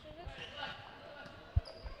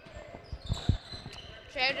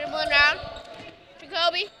 Trey dribbling around to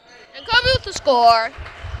Kobe. And Kobe with the score.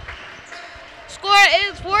 Score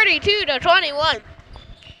is 42-21.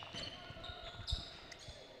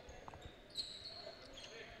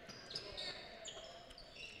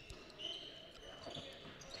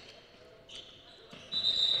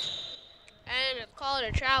 And it's called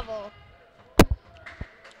a travel.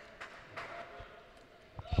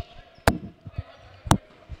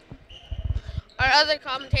 Our other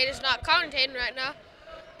commentator's not commentating right now.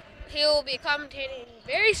 He will be commentating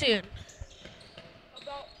very soon.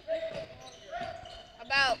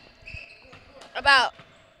 About,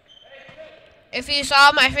 if you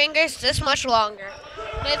saw my fingers, this much longer.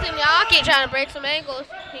 Nathan Yockey trying to break some ankles.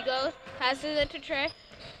 He goes, passes it to Trey.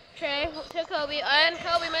 Trey to Kobe, and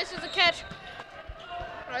Kobe misses the catch.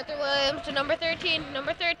 Arthur Williams to number 13.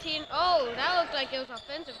 Number 13. Oh, that looked like it was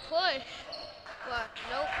offensive push. But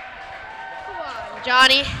nope. Come on,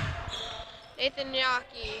 Johnny. Nathan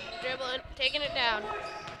Yockey dribbling, taking it down.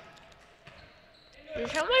 Did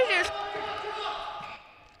someone just...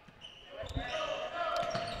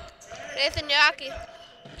 Nathan Yockey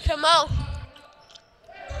to Mo.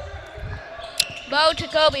 Mo to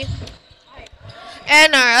Kobe.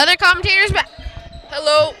 And our other commentator's back.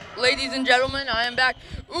 Hello, ladies and gentlemen, I am back.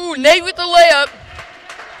 Ooh, Nate with the layup.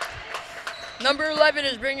 Number 11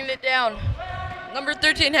 is bringing it down. Number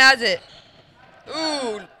 13 has it.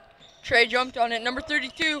 Ooh, Trey jumped on it. Number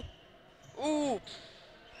 32. Ooh.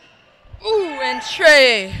 Ooh, and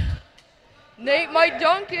Trey. Nate might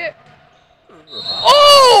dunk it.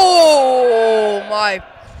 Oh, my.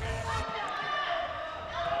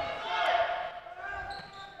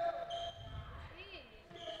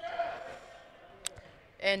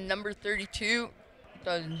 And number 32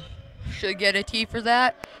 should get a T for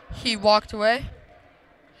that. He walked away.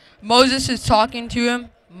 Moses is talking to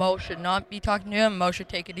him. Mo should not be talking to him. Mo should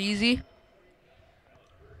take it easy.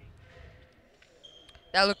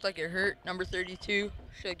 That looked like it hurt. Number 32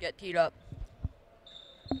 should get teed up.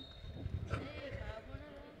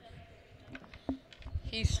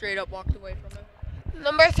 He straight up walked away from him.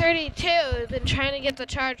 Number 32 has been trying to get the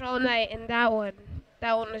charge all night, and that one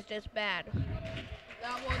was just bad.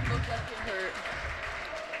 That one looked like it hurt.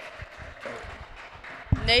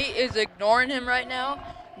 Nate is ignoring him right now.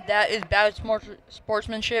 That is bad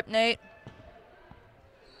sportsmanship, Nate.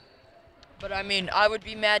 But I mean, I would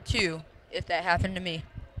be mad too if that happened to me.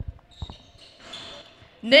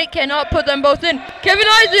 Nate cannot put them both in. Kevin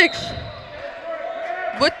Isaacs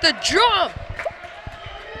with the jump.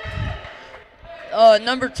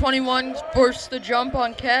 Number 21 forced the jump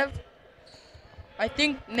on Kev. I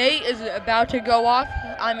think Nate is about to go off.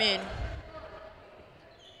 I mean,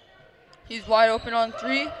 he's wide open on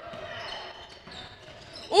three.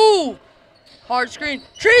 Ooh, hard screen.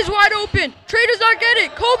 Trey's wide open. Trey does not get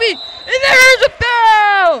it. Kobe, and there's a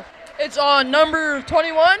foul. It's on number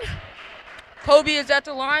 21. Kobe is at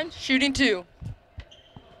the line, shooting two.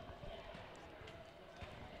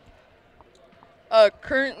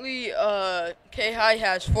 Currently, K-High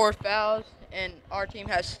has 4 fouls, and our team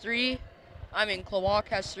has 3. I mean, Klawak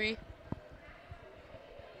has 3.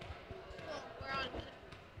 Well, we're on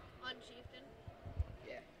Chieftain.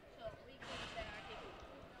 Yeah. So we can say our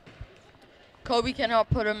team. Kobe cannot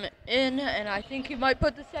put him in, and I think he might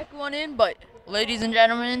put the second one in, but ladies and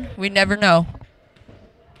gentlemen, we never know.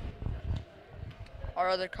 our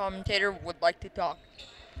other commentator would like to talk.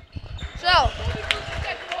 So,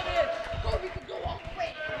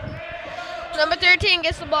 number 13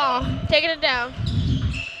 gets the ball, taking it down.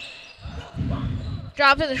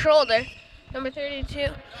 Drop to the shoulder. Number 32.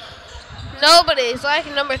 Nobody's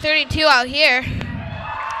liking number 32 out here.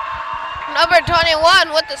 Number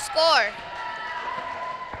 21 with the score.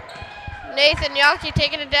 Nathan Yawkey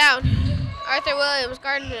taking it down. Arthur Williams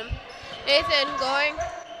guarding him. Nathan going,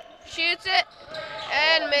 shoots it,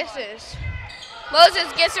 and misses.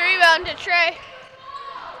 Moses gets a rebound to Trey.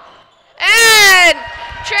 And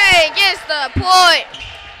Trey gets the point.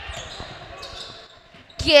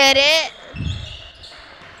 Get it?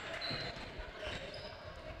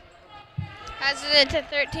 Passes it to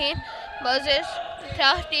 13. Moses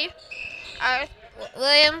to Steve.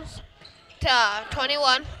 Williams to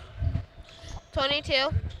 21. 22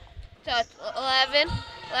 to 11.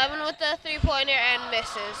 11 with the three-pointer and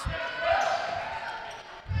misses.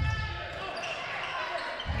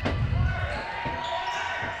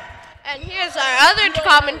 And here's our other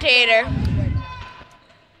commentator.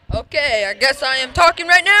 Okay, I guess I am talking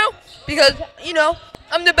right now because, you know,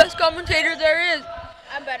 I'm the best commentator there is.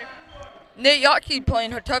 I'm better. Nate Yawkey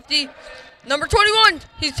playing her Tufty. Number 21,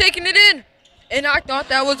 he's taking it in. And I thought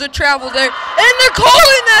that was a travel there. And they're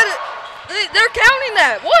calling that. They're counting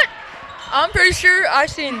that. What? I'm pretty sure I've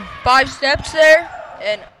seen 5 steps there.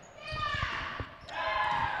 And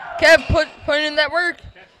Kev putting in that work.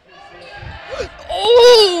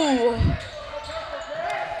 Oh!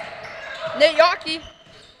 Nate Yawkey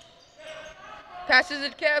passes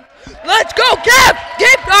it to Kev. Let's go, Kev!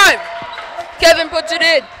 Game time! Kevin puts it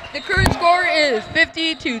in. The current score is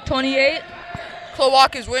 50-28.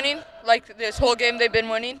 Kloak is winning, like this whole game they've been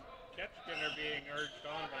winning. Ketchikan are being urged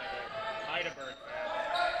on by the Heidelberg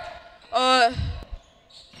fans.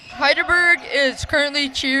 Heidelberg is currently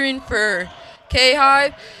cheering for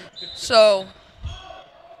K-High, so,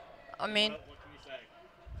 I mean,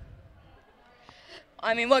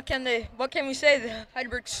 what can we say? The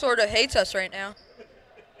Heidelberg sort of hates us right now.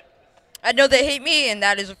 I know they hate me, and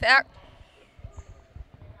that is a fact.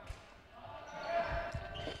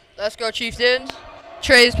 Let's go, Chieftains.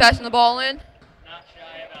 Trey is passing the ball in. Not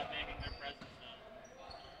shy about making their presence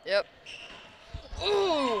known. Yep.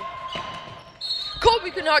 Ooh.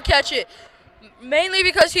 Colby could not catch it. Mainly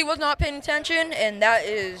because he was not paying attention, and that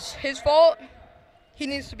is his fault. He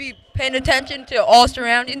needs to be paying attention to all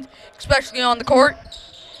surroundings, especially on the court.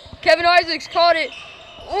 Kevin Isaacs caught it.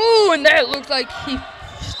 Ooh, and that looks like he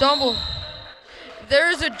stumbled.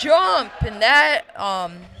 There's a jump, and that,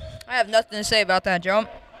 I have nothing to say about that jump.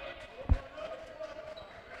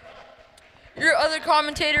 Your other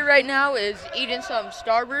commentator right now is eating some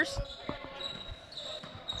Starburst.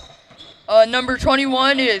 Number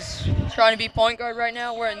 21 is trying to be point guard right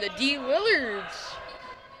now, wearing the D. Lillards.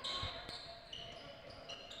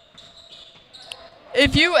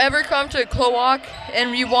 If you ever come to Kloak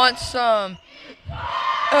and you want some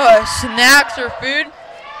snacks or food,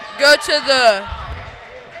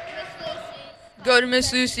 go to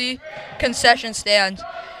Miss Lucy concession stand.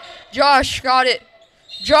 Josh got it.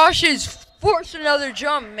 Josh is forced another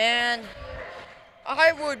jump, man.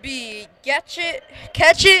 I would be catch it,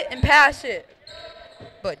 and pass it.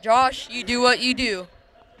 But Josh, you do what you do.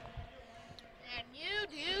 And you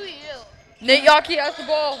do you. Nate Yawkey has the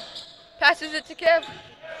ball. Passes it to Kev.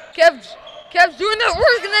 Kev's doing that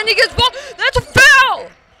work, and then he gets ball. That's a foul.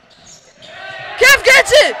 Kev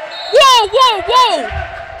gets it. Whoa, whoa, whoa.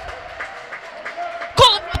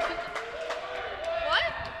 Call it.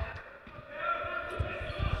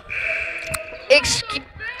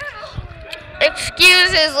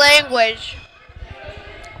 Excuse his language.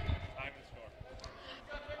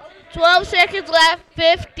 12 seconds left,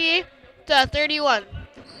 50-31.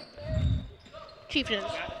 Chieftains.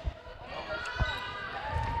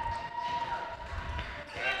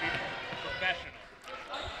 Professional.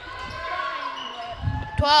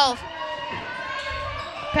 12.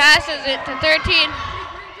 Passes it to 13.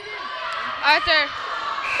 Arthur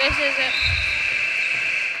misses it.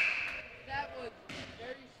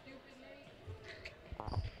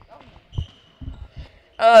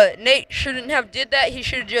 Nate shouldn't have did that. He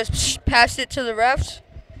should have just passed it to the refs.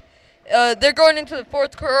 They're going into the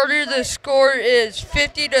fourth quarter. The score is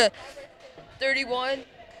 50-31.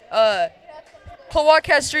 Kloak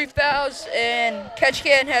has 3 fouls, and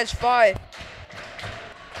Ketchikan has 5.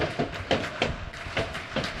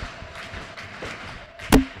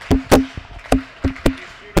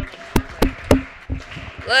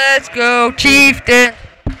 Let's go, Chieftain.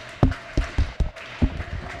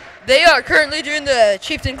 They are currently doing the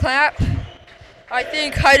Chieftain clap. I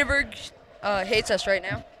think Heidelberg hates us right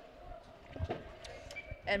now.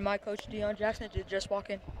 And my coach, Deion Jackson, did just walk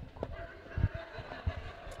in.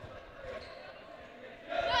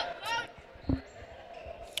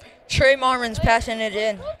 Trey Marmon's passing it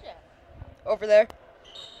in. Over there.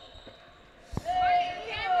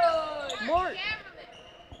 Mark.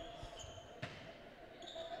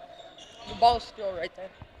 The ball's still right there.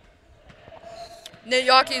 Nate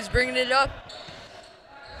Yockey is bringing it up.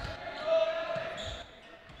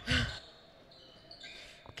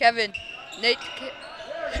 Kevin. Nate.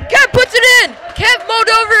 Kev puts it in. Kev mowed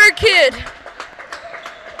over a kid.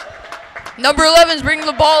 Number 11's bringing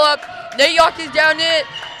the ball up. Nate Yockey's down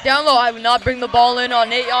low. I would not bring the ball in on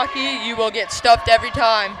Nate Yockey. You will get stuffed every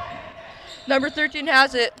time. Number 13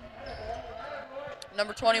 has it.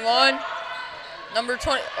 Number 21. Number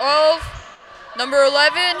 12. Number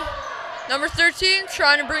 11. Number 13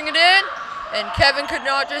 trying to bring it in. And Kevin could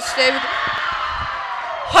not just stay with it.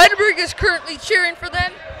 Heidelberg is currently cheering for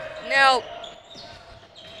them. Now,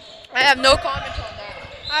 I have no comment on that.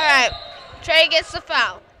 All right, Trey gets the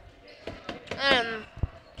foul.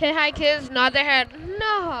 K-High kids nod their head,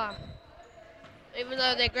 no. Even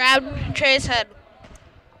though they grabbed Trey's head.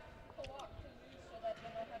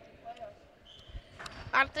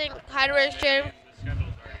 I think Heidelberg's cheering. The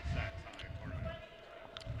schedule's already set.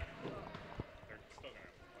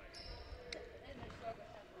 It's not like they're still gonna have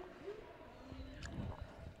to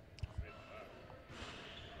play.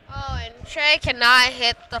 Oh, and Trey cannot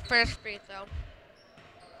hit the first free throw.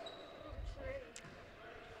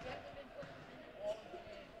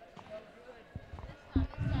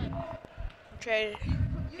 Trey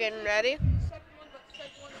getting ready.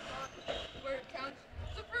 Where it counts.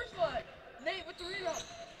 The first one. Nate with the rebound.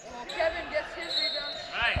 Oh, Kevin gets his rebound.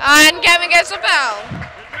 Nice. And Kevin gets the foul.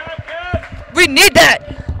 Good job, Kev. We need that.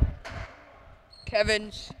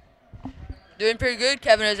 Kevin's doing pretty good.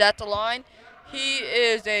 Kevin is at the line. He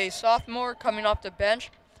is a sophomore coming off the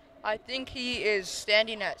bench. I think he is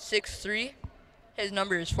standing at 6'3". His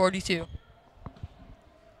number is 42.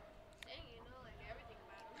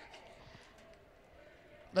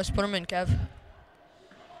 Let's put him in, Kev.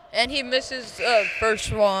 And he misses the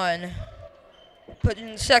first one. Put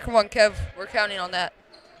in the second one, Kev. We're counting on that.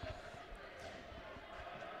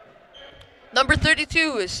 Number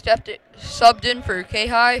 32 is subbed in for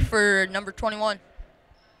K-High for number 21.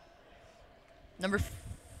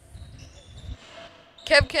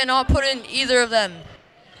 Kev cannot put in either of them.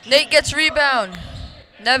 Nate gets rebound.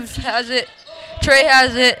 Nev has it. Trey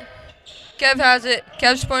has it. Kev has it.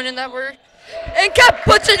 Kev's pointing that word. And Kev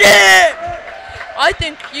puts it in! I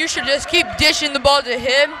think you should just keep dishing the ball to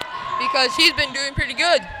him because he's been doing pretty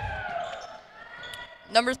good.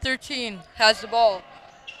 Number 13 has the ball.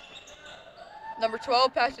 Number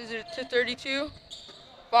 12 passes it to 32.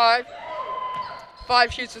 5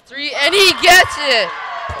 shoots a 3, and he gets it!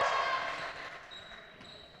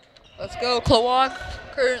 Let's go, Klawak.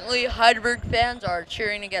 Currently, Heidelberg fans are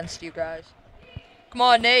cheering against you guys. Come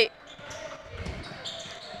on, Nate.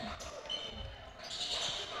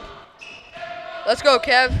 Let's go,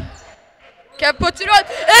 Kev. Kev puts it on, and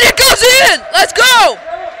it goes in! Let's go!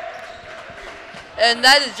 And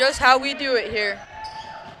that is just how we do it here.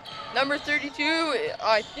 Number 32,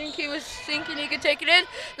 I think he was thinking he could take it in.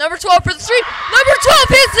 Number 12 for the 3. Number 12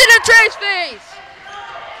 hits it in Trey's face!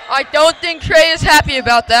 I don't think Trey is happy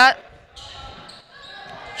about that.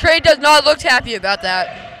 Trey does not look happy about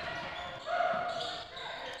that.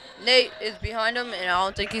 Nate is behind him, and I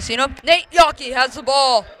don't think he's seen him. Nate Yockey has the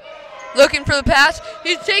ball. Looking for the pass.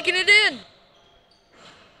 He's taking it in.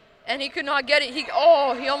 And he could not get it. He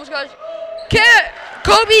almost got it.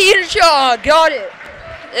 Kobe Edenshaw got it.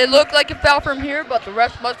 It looked like a foul from here, but the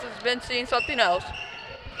ref must have been seeing something else.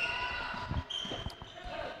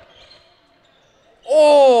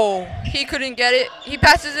 Oh, he couldn't get it. He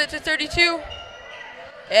passes it to 32.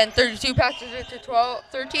 And 32 passes it to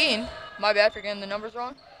 13. My bad for getting the numbers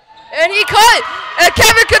wrong. And he cut! And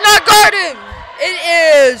Kevin could not guard him! It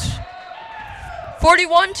is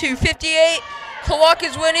 41-58. Klawak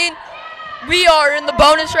is winning. We are in the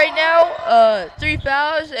bonus right now. 3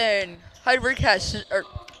 fouls, and Heidelberg has, or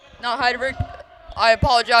not Heidelberg, I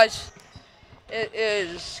apologize. It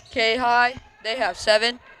is K-High. They have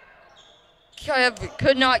 7. Kev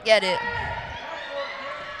could not get it.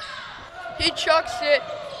 He chucks it.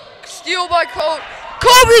 Steal by Kobe.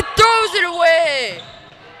 Kobe throws it away.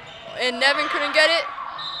 And Nevin couldn't get it.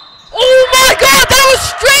 Oh my God, that was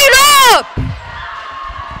straight up!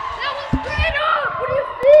 That was straight up! What do you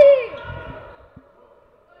see?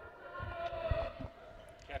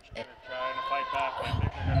 Ketchikan trying to fight back, but I think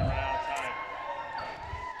they're going to run out of time.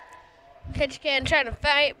 Ketchikan trying to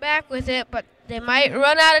fight back with it, but they might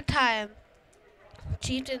run out of time.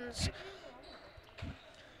 Chieftains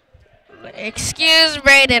Excuse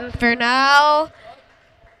Brayden for now.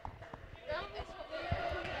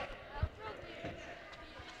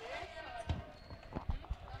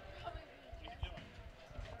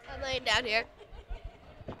 I'm laying down here.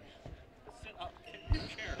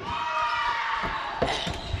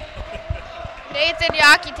 Nathan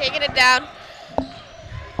Yaki taking it down.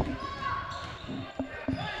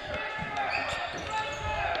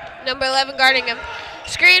 Number 11 guarding him.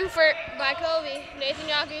 Screen by Kobe. Nathan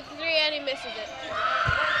Yaki with 3 and he misses it.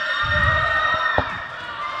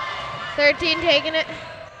 13 taking it.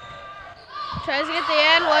 Tries to get the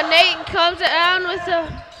end one. Nate comes down with the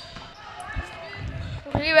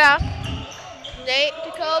rebound. Nate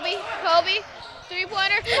to Kobe. Kobe,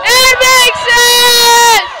 3-pointer. And makes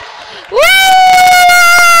it! Woo!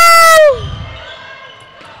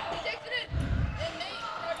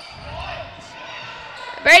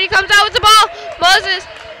 Brady comes out with the ball. Moses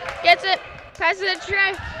gets it. Passes it to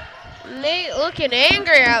Trey. Nate looking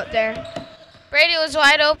angry out there. Brady was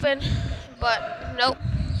wide open, but nope.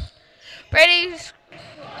 Brady goes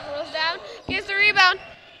down, gets the rebound,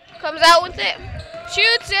 comes out with it,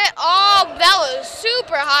 shoots it. Oh, that was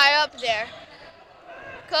super high up there.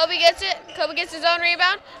 Kobe gets it. Kobe gets his own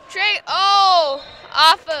rebound. Trey,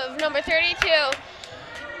 off of number 32.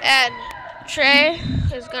 And Trey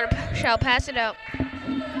shall pass it out.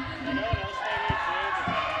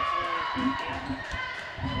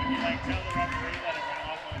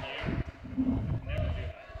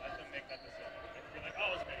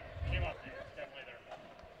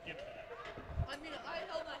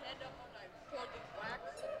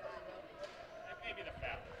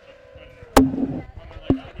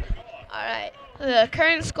 All right. The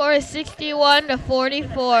current score is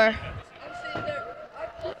 61-44.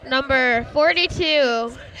 Number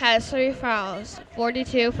 42 has 3 fouls.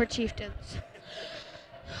 42 for Chieftains.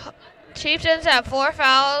 Chieftains have 4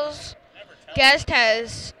 fouls. Kings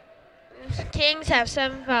have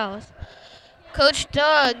 7 fouls. Coach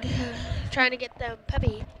Doug trying to get them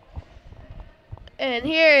peppy. And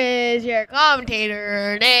here is your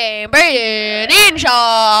commentator named Brayden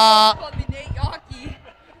Inshaw.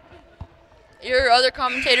 Your other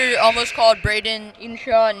commentator almost called Brayden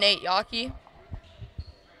Inshaw Nate Yaki.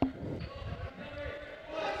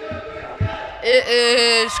 It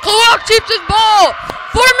is Clark Chieftains ball.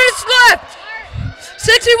 4 minutes left.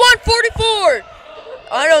 61-44.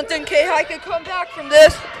 I don't think K-High could come back from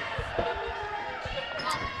this.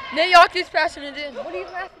 Nate Yaki's passing it in. What are you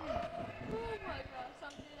laughing at? Oh my God,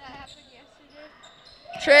 something that happened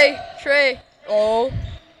yesterday. Trey. Oh,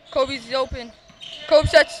 Kobe's open. Kobe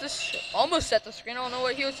almost set the screen. I don't know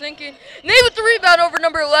what he was thinking. Nate with the rebound over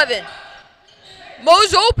number 11.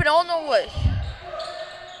 Mo's open. I don't know what.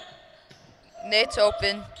 Nate's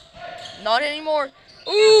open. Not anymore.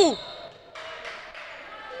 Ooh.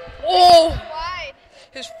 Oh. Wide.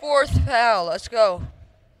 His 4th foul. Let's go.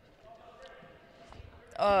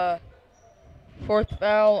 4th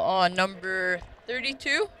foul on number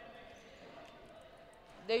 32.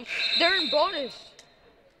 They're in bonus.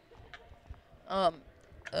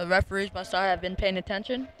 The referees must not have been paying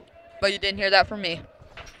attention, but you didn't hear that from me.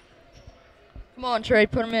 Come on, Trey,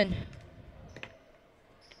 put him in.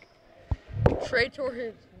 Trey tore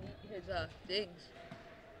his things.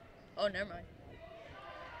 Oh, never mind.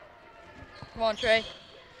 Come on, Trey.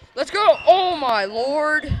 Let's go. Oh, my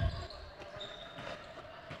Lord.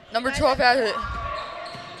 Number 12 has it.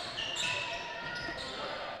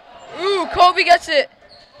 Ooh, Kobe gets it.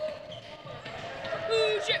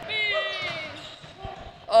 Ooh, shit me.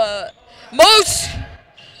 Most.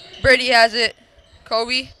 Brady has it.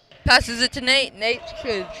 Kobe passes it to Nate. Nate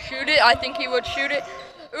should shoot it. I think he would shoot it.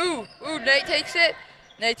 Ooh, Nate takes it.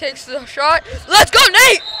 Nate takes the shot. Let's go,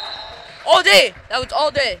 Nate! All day. That was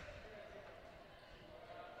all day.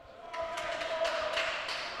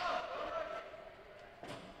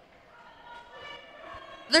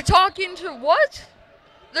 They're talking to what?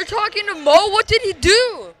 They're talking to Mo? What did he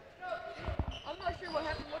do? I'm not sure what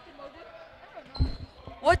happened. What did Mo do? I don't know.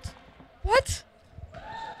 What?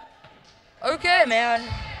 Okay, man.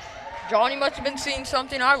 Johnny must have been seeing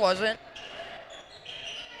something I wasn't.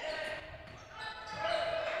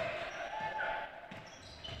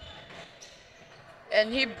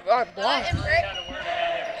 And he blocked.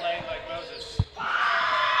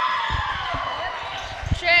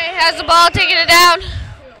 Trey has the ball, taking it down.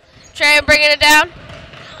 Trey bringing it down.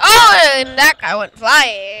 Oh, and that guy went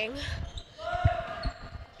flying.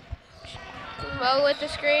 Mo with the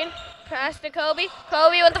screen. Pass to Kobe.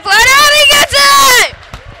 Kobe with the flat out. He gets it!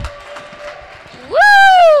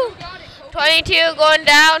 Woo! 22 going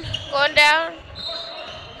down.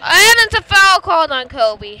 And it's a foul called on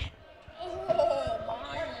Kobe.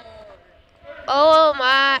 Oh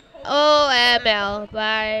my, OML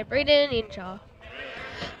by Braden Inshaw.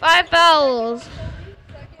 5 fouls.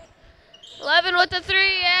 11 with the 3,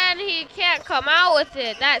 and he can't come out with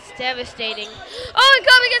it. That's devastating. Oh, and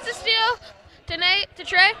Kobe gets a steal to Nate, to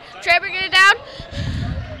Trey. Trey bringing it down.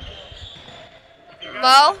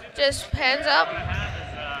 Mo just hands up. What I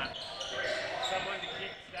have is someone to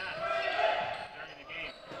keep stats during the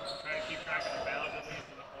game. Try to keep track of the fouls at least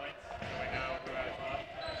and the points, so we know who has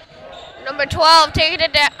what. Number 12 taking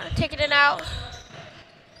it down, taking it out.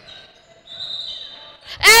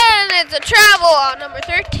 And it's a travel on number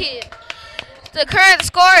 13. The current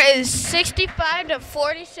score is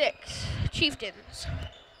 65-46, Chieftains.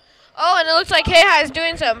 Oh, and it looks like K-High is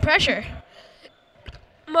doing some pressure.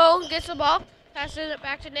 Mo gets the ball, passes it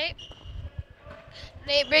back to Nate.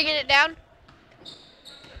 Nate bringing it down.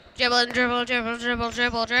 Dribbling, dribble, dribble, dribble,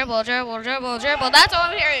 dribble, dribble, dribble, dribble, dribble. That's all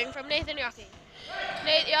I'm hearing from Nathan Yockey.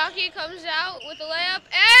 Nate Yockey comes out with the layup,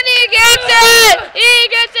 and he gets it! He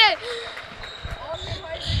gets it!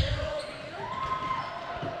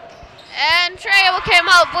 And Trey came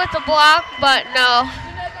up with the block, but no.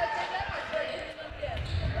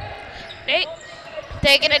 Nate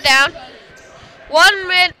taking it down. 1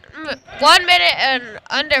 minute and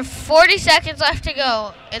under 40 seconds left to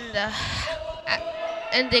go in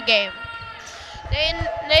the game.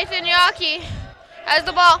 Nathan Yockey has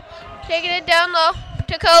the ball, taking it down low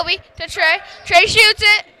to Kobe, to Trey. Trey shoots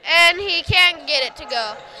it, and he can't get it to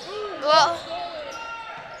go. Well,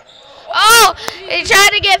 oh, he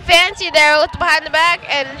tried to get fancy there with behind the back,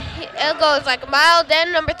 and it goes like a mile.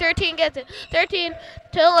 Then number 13 gets it. 13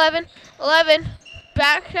 to 11. 11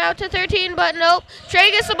 back out to 13, but nope.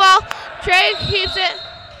 Trey gets the ball. Trey keeps it.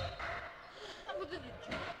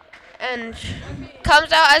 And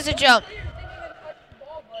comes out as a jump.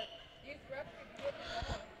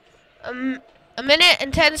 A minute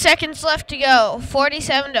and 10 seconds left to go.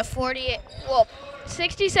 47-48. Well,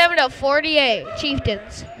 67-48.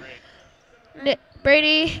 Chieftains.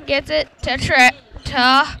 Brady gets it to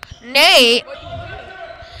Nate.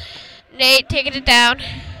 Nate taking it down.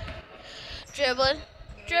 Dribbling.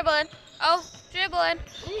 Oh, dribbling.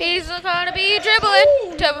 He's gonna be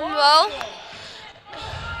dribbling to Mo.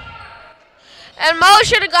 And Mo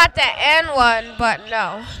should have got that and one, but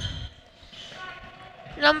no.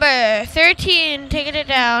 Number 13 taking it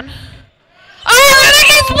down. Oh, and it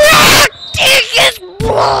gets blocked! It gets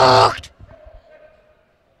blocked!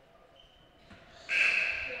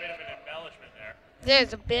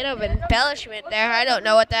 There's a bit of embellishment there. I don't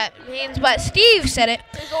know what that means, but Steve said it.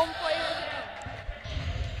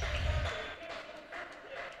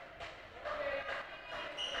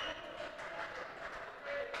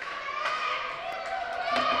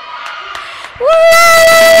 Woo!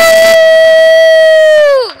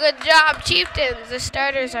 Good job, Chieftains. The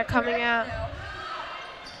starters are coming out.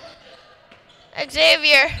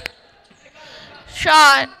 Xavier.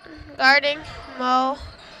 Shot. Guarding. Mo.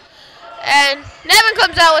 And Nevin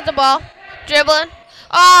comes out with the ball. Dribbling.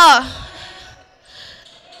 Oh.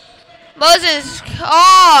 Moses.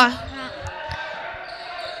 Oh.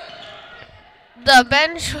 The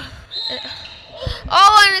bench.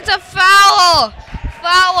 Oh, and it's a foul.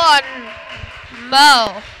 Foul on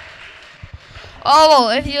Mo. Oh,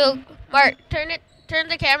 if you, Mark, turn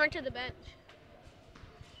the camera to the bench.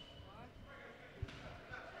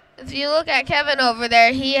 If you look at Kevin over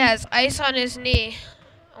there, he has ice on his knee.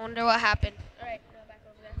 I wonder what happened. All right, now back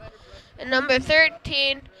over there. And number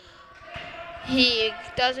 13, he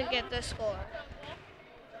doesn't get the score.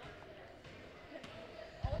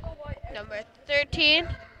 Number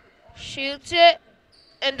 13 shoots it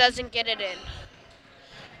and doesn't get it in.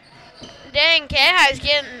 Dang, K-High's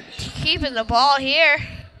keeping the ball here.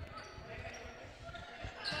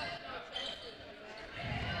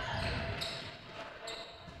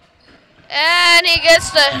 And he gets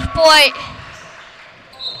the point.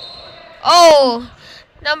 Oh,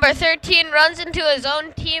 number 13 runs into his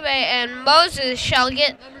own teammate, and Moses shall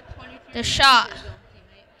get the shot.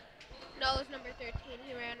 No, it's number 13.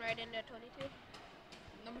 He ran right into 22.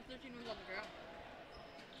 Number 13 was on the ground.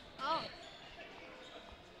 Oh.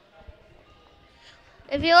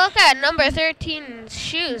 If you look at number 13's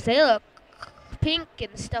shoes, they look pink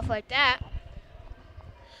and stuff like that.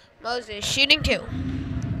 Moses shooting 2.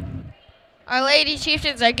 Our Lady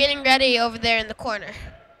Chieftains are getting ready over there in the corner.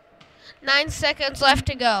 9 seconds left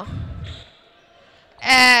to go.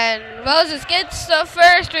 And Moses gets the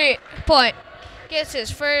first point. Gets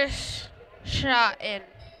his first shot in.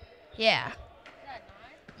 Yeah.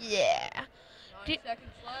 Yeah. 9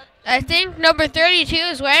 seconds left. I think number 32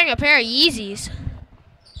 is wearing a pair of Yeezys.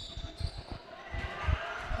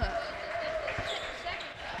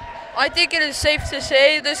 I think it is safe to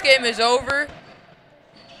say this game is over.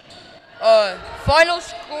 Final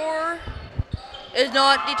score is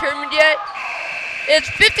not determined yet. It's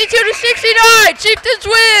 52-69. Chieftains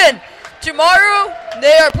win. Tomorrow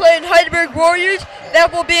they are playing Heidelberg Warriors.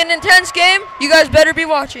 That will be an intense game. You guys better be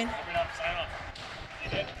watching.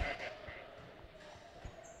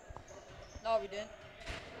 No, we didn't.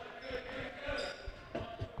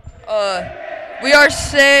 We are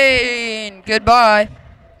saying goodbye.